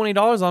blowing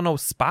 $20 on no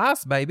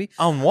spice, baby.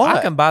 On what?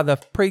 I can buy the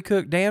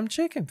pre-cooked damn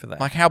chicken for that.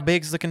 Like, how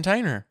big's the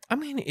container? I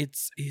mean,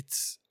 it's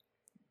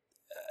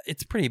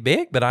pretty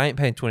big, but I ain't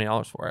paying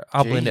 $20 for it.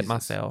 I'll blend it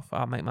myself.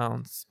 I'll make my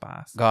own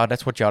spice. God,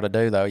 that's what you ought to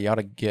do, though. You ought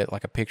to get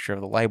like a picture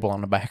of the label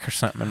on the back or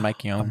something and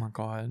make your own. Oh my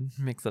God,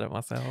 mix it up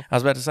myself. I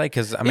was about to say,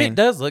 because I mean, it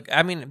does look.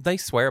 I mean, they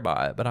swear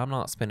by it, but I'm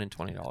not spending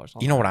 $20 on it.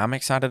 You know what I'm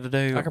excited to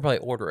do? I could probably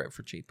order it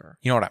for cheaper.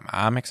 You know what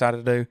I'm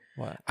excited to do?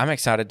 What? I'm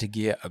excited to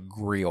get a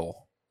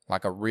grill,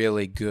 like a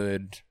really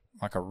good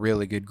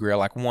grill,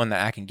 like one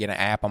that I can get an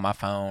app on my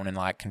phone and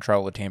like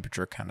control the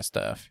temperature kind of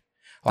stuff.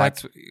 Like,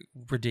 that's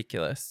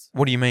ridiculous.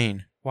 What do you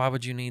mean? Why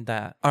would you need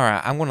that? All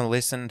right, I'm going to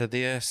listen to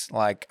this.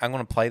 Like, I'm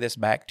going to play this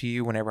back to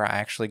you whenever I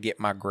actually get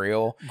my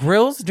grill.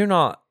 Grills do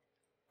not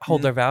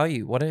hold their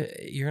value.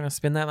 You're going to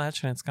spend that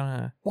much and it's going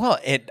to... Well,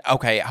 it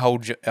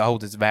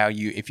holds its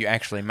value if you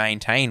actually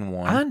maintain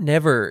one. I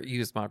never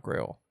use my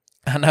grill.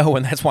 I know,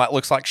 and that's why it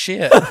looks like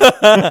shit.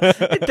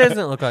 It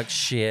doesn't look like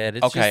shit.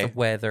 It's just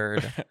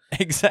weathered.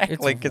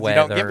 Exactly, because you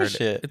don't give a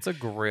shit. It's a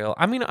grill.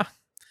 I mean,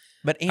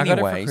 but anyways, I got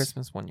it for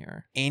Christmas one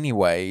year.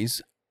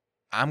 Anyways,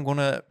 I'm going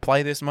to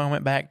play this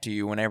moment back to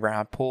you whenever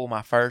I pull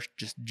my first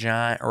just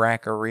giant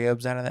rack of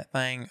ribs out of that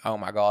thing. Oh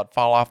my God,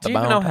 fall off the bone. Do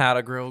you even know how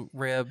to grill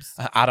ribs?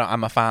 I'm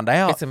going to find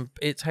out.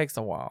 It takes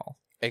a while.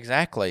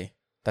 Exactly.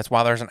 That's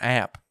why there's an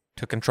app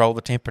to control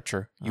the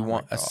temperature. You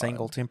want a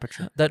single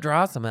temperature. That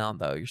dries them out,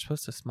 though. You're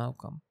supposed to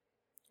smoke them.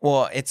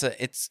 Well, it's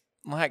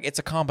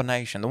a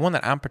combination. The one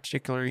that I'm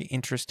particularly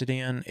interested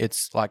in,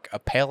 it's like a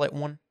pellet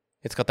one.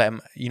 It's got that,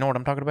 you know what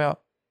I'm talking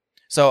about?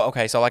 So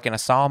like in a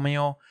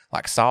sawmill,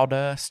 like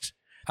sawdust,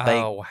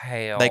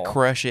 they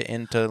crush it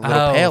into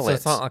little pellets. So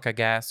it's not like a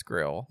gas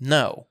grill.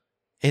 No.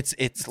 It's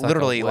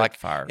literally like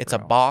it's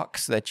grill. A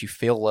box that you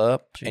fill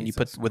up and you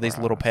put with these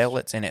little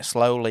pellets and it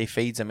slowly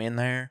feeds them in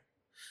there.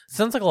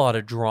 Sounds like a lot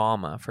of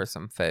drama for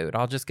some food.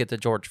 I'll just get the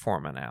George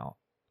Foreman out.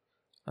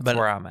 That's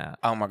where I'm at.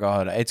 Oh my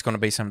God. It's going to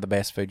be some of the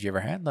best food you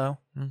ever had, though.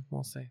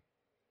 We'll see.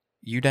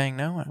 You dang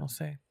know it. We'll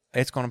see.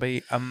 It's going to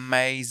be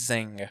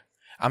amazing.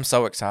 I'm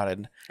so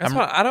excited. That's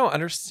why I don't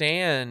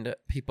understand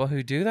people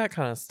who do that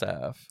kind of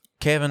stuff.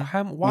 Kevin, Why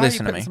are you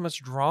listen to putting me. so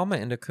much drama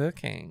into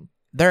cooking?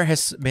 There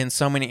has been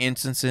so many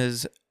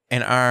instances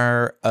in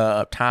our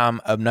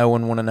time of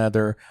knowing one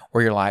another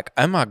where you're like,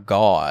 oh my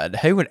God,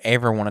 who would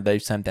ever want to do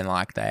something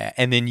like that?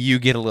 And then you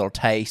get a little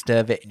taste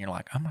of it and you're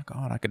like, oh my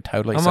God, I could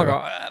totally. Oh my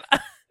God.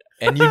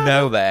 And you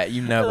know that.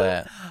 You know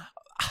that.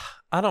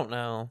 I don't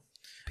know.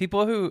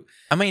 People who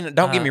I mean,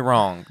 don't get me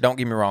wrong. Don't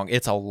get me wrong.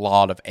 It's a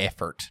lot of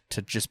effort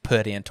to just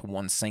put into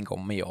one single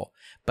meal.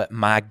 But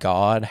my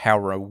God, how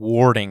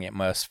rewarding it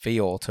must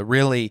feel to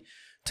really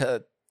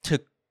to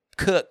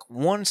cook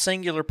one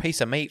singular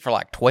piece of meat for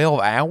like 12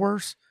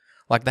 hours.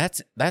 Like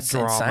that's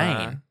Drama.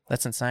 insane.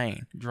 That's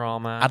insane.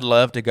 drama. I'd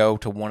love to go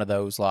to one of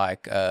those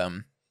like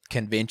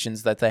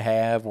conventions that they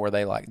have where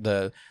they like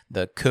the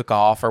cook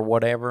off or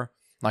whatever.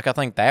 Like I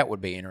think that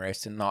would be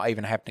interesting. Not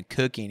even having to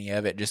cook any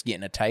of it, just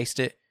getting to taste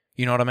it.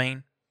 You know what I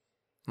mean?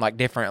 Like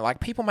different, like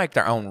people make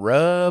their own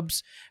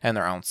rubs and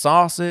their own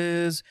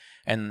sauces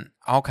and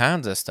all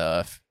kinds of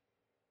stuff.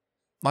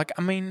 Like,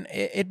 I mean,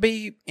 it'd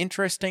be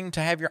interesting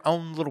to have your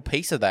own little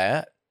piece of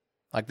that.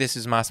 Like, this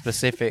is my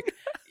specific,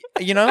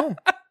 you know?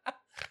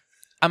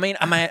 I mean,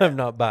 I'm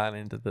not buying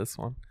into this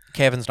one.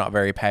 Kevin's not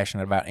very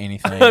passionate about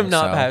anything. I'm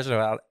not passionate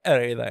about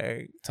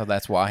anything. So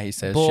that's why he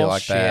says Bullshit.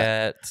 shit like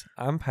that.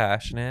 I'm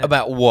passionate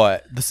About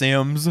what? The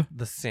Sims?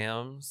 The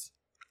Sims.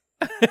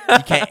 You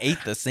can't eat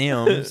The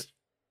Sims.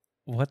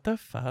 What the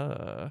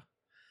fuck?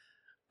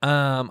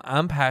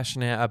 I'm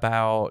passionate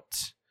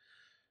about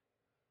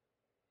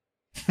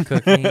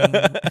cooking.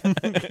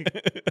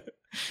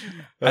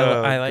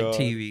 I like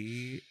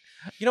TV.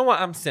 You know what?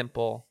 I'm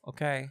simple.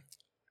 Okay,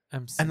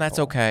 I'm simple. And that's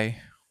okay.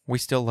 We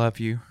still love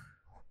you.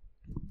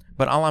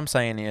 But all I'm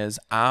saying is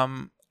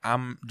I'm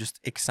just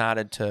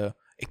excited to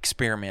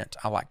experiment.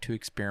 I like to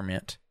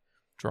experiment.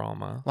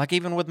 Drama. Like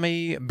even with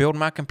me building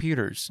my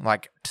computers,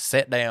 like to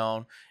sit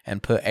down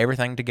and put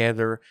everything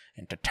together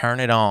and to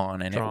turn it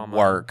on and Drama. it would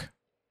work.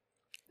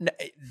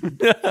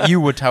 You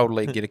would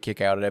totally get a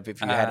kick out of it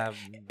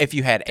if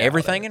you had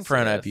everything in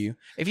front of you.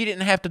 If you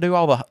didn't have to do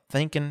all the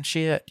thinking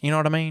shit, you know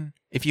what I mean?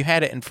 If you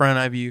had it in front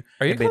of you.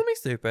 Are you calling me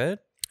stupid?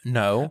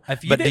 No.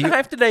 If you didn't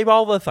have to do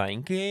all the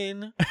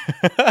thinking.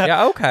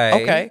 Yeah,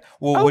 okay. Okay.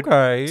 Well,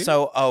 okay.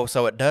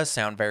 So it does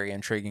sound very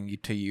intriguing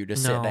to you to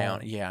sit No.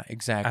 down. Yeah,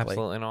 exactly.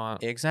 Absolutely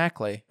not.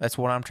 Exactly. That's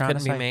what I'm trying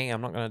Couldn't to say. be me.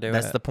 I'm not going to do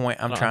That's it. the point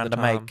I'm don't trying have to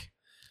the time. make.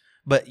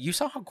 But you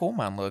saw how cool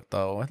mine looked,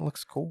 though. It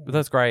looks cool.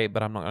 That's great,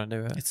 but I'm not going to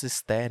do it. It's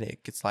aesthetic.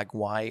 It's like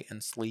white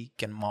and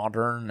sleek and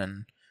modern,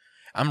 and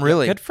I'm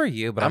really Good for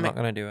you, but I'm I'm- not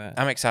going to do it.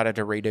 I'm excited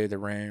to redo the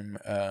room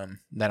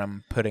that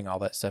I'm putting all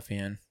that stuff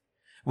in.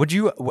 Would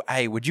you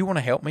want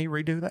to help me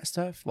redo that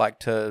stuff, like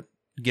to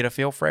get a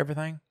feel for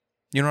everything?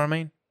 You know what I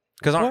mean?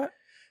 Because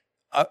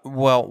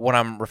what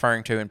I'm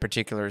referring to in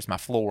particular is my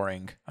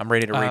flooring. I'm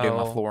ready to redo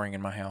my flooring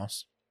in my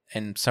house,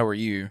 and so are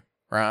you,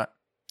 right?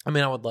 I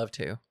mean, I would love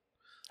to.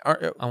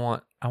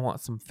 Well, I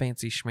want some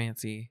fancy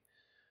schmancy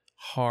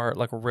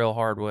like a real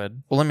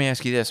hardwood. let me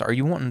ask you this: are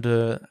you wanting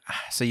to?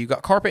 So you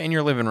got carpet in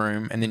your living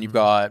room, and then you've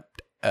got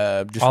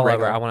just All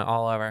regular, over. I want it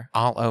all over.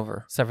 all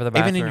over, Except for the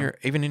bathroom.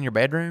 even in your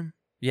bedroom.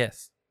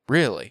 Yes.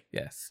 Really?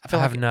 Yes. I feel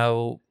I have like-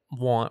 no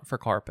want for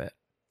carpet.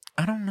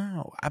 I don't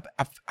know.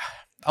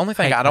 Only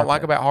thing Hate I don't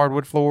like carpet. about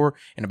hardwood floor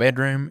in a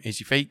bedroom is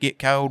your feet get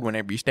cold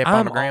whenever you step on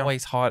I'm the ground.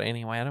 always hot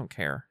anyway. I don't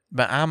care.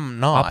 But I'm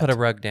not. I'll put a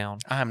rug down.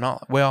 I'm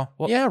not. Well,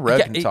 yeah,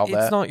 rug can solve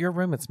that. It's not your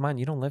room. It's mine.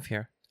 You don't live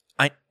here.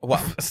 Well,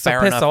 So fair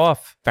piss enough.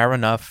 off. Fair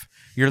enough.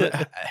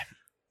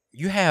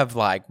 You have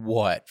like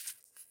what,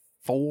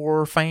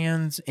 4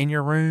 fans in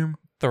your room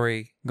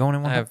 3. going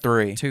in one? I have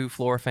 3. 2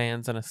 floor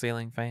fans and a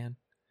ceiling fan.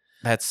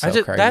 That's so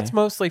crazy. That's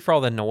mostly for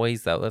all the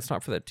noise, though. That's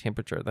not for the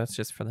temperature. That's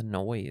just for the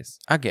noise.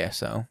 I guess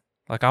so.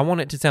 Like, I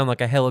want it to sound like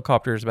a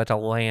helicopter is about to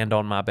land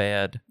on my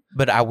bed.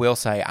 But I will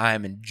say I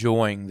am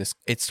enjoying this.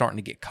 It's starting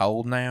to get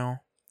cold now.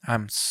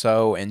 I'm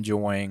so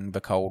enjoying the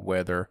cold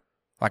weather.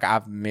 Like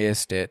I've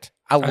missed it.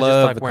 I just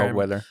love like the wearing- cold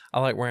weather. I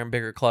like wearing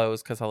bigger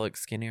clothes because I look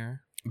skinnier.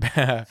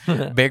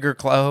 Bigger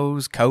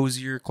clothes,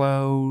 cozier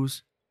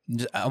clothes.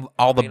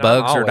 All the I mean,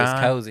 bugs I'm are always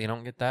dying. cozy.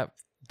 Don't get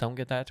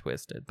that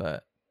twisted.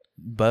 But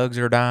Bugs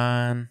are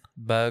dying.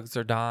 bugs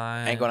are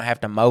dying. Ain't gonna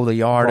have to mow the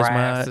yard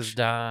Grass as much. is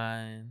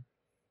dying.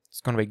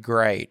 It's gonna be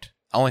great.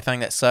 Only thing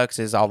that sucks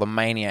is all the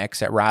maniacs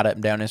that ride up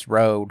and down this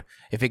road.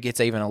 If it gets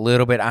even a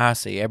little bit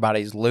icy,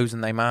 everybody's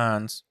losing their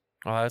minds.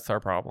 Oh, that's our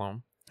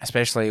problem.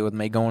 Especially with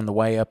me going the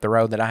way up the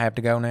road that I have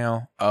to go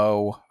now.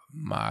 Oh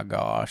my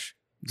gosh.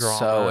 So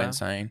Drama.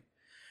 insane.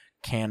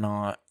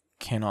 Cannot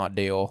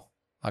deal.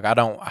 Like I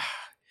don't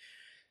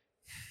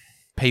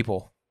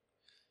people.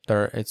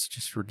 It's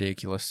just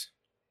ridiculous.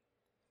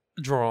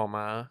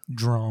 Drama.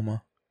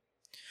 Drama.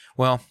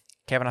 Well,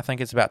 Kevin, I think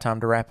it's about time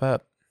to wrap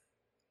up.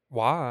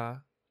 Why?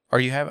 Do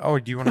you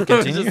want to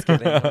continue? Just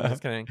kidding. I'm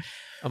just kidding.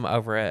 I'm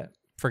over it.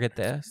 Forget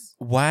this.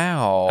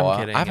 Wow. I'm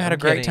kidding. I've had a I'm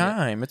great kidding.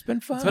 time. It's been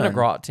fun. It's been a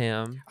grot,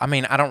 Tim. I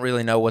mean, I don't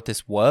really know what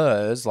this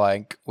was.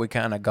 Like, we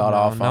kind of got No,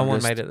 off No on one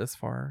just- made it this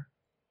far.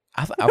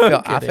 I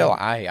feel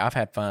kidding. I've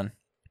had fun.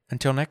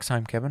 Until next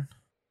time, Kevin.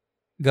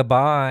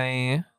 Goodbye.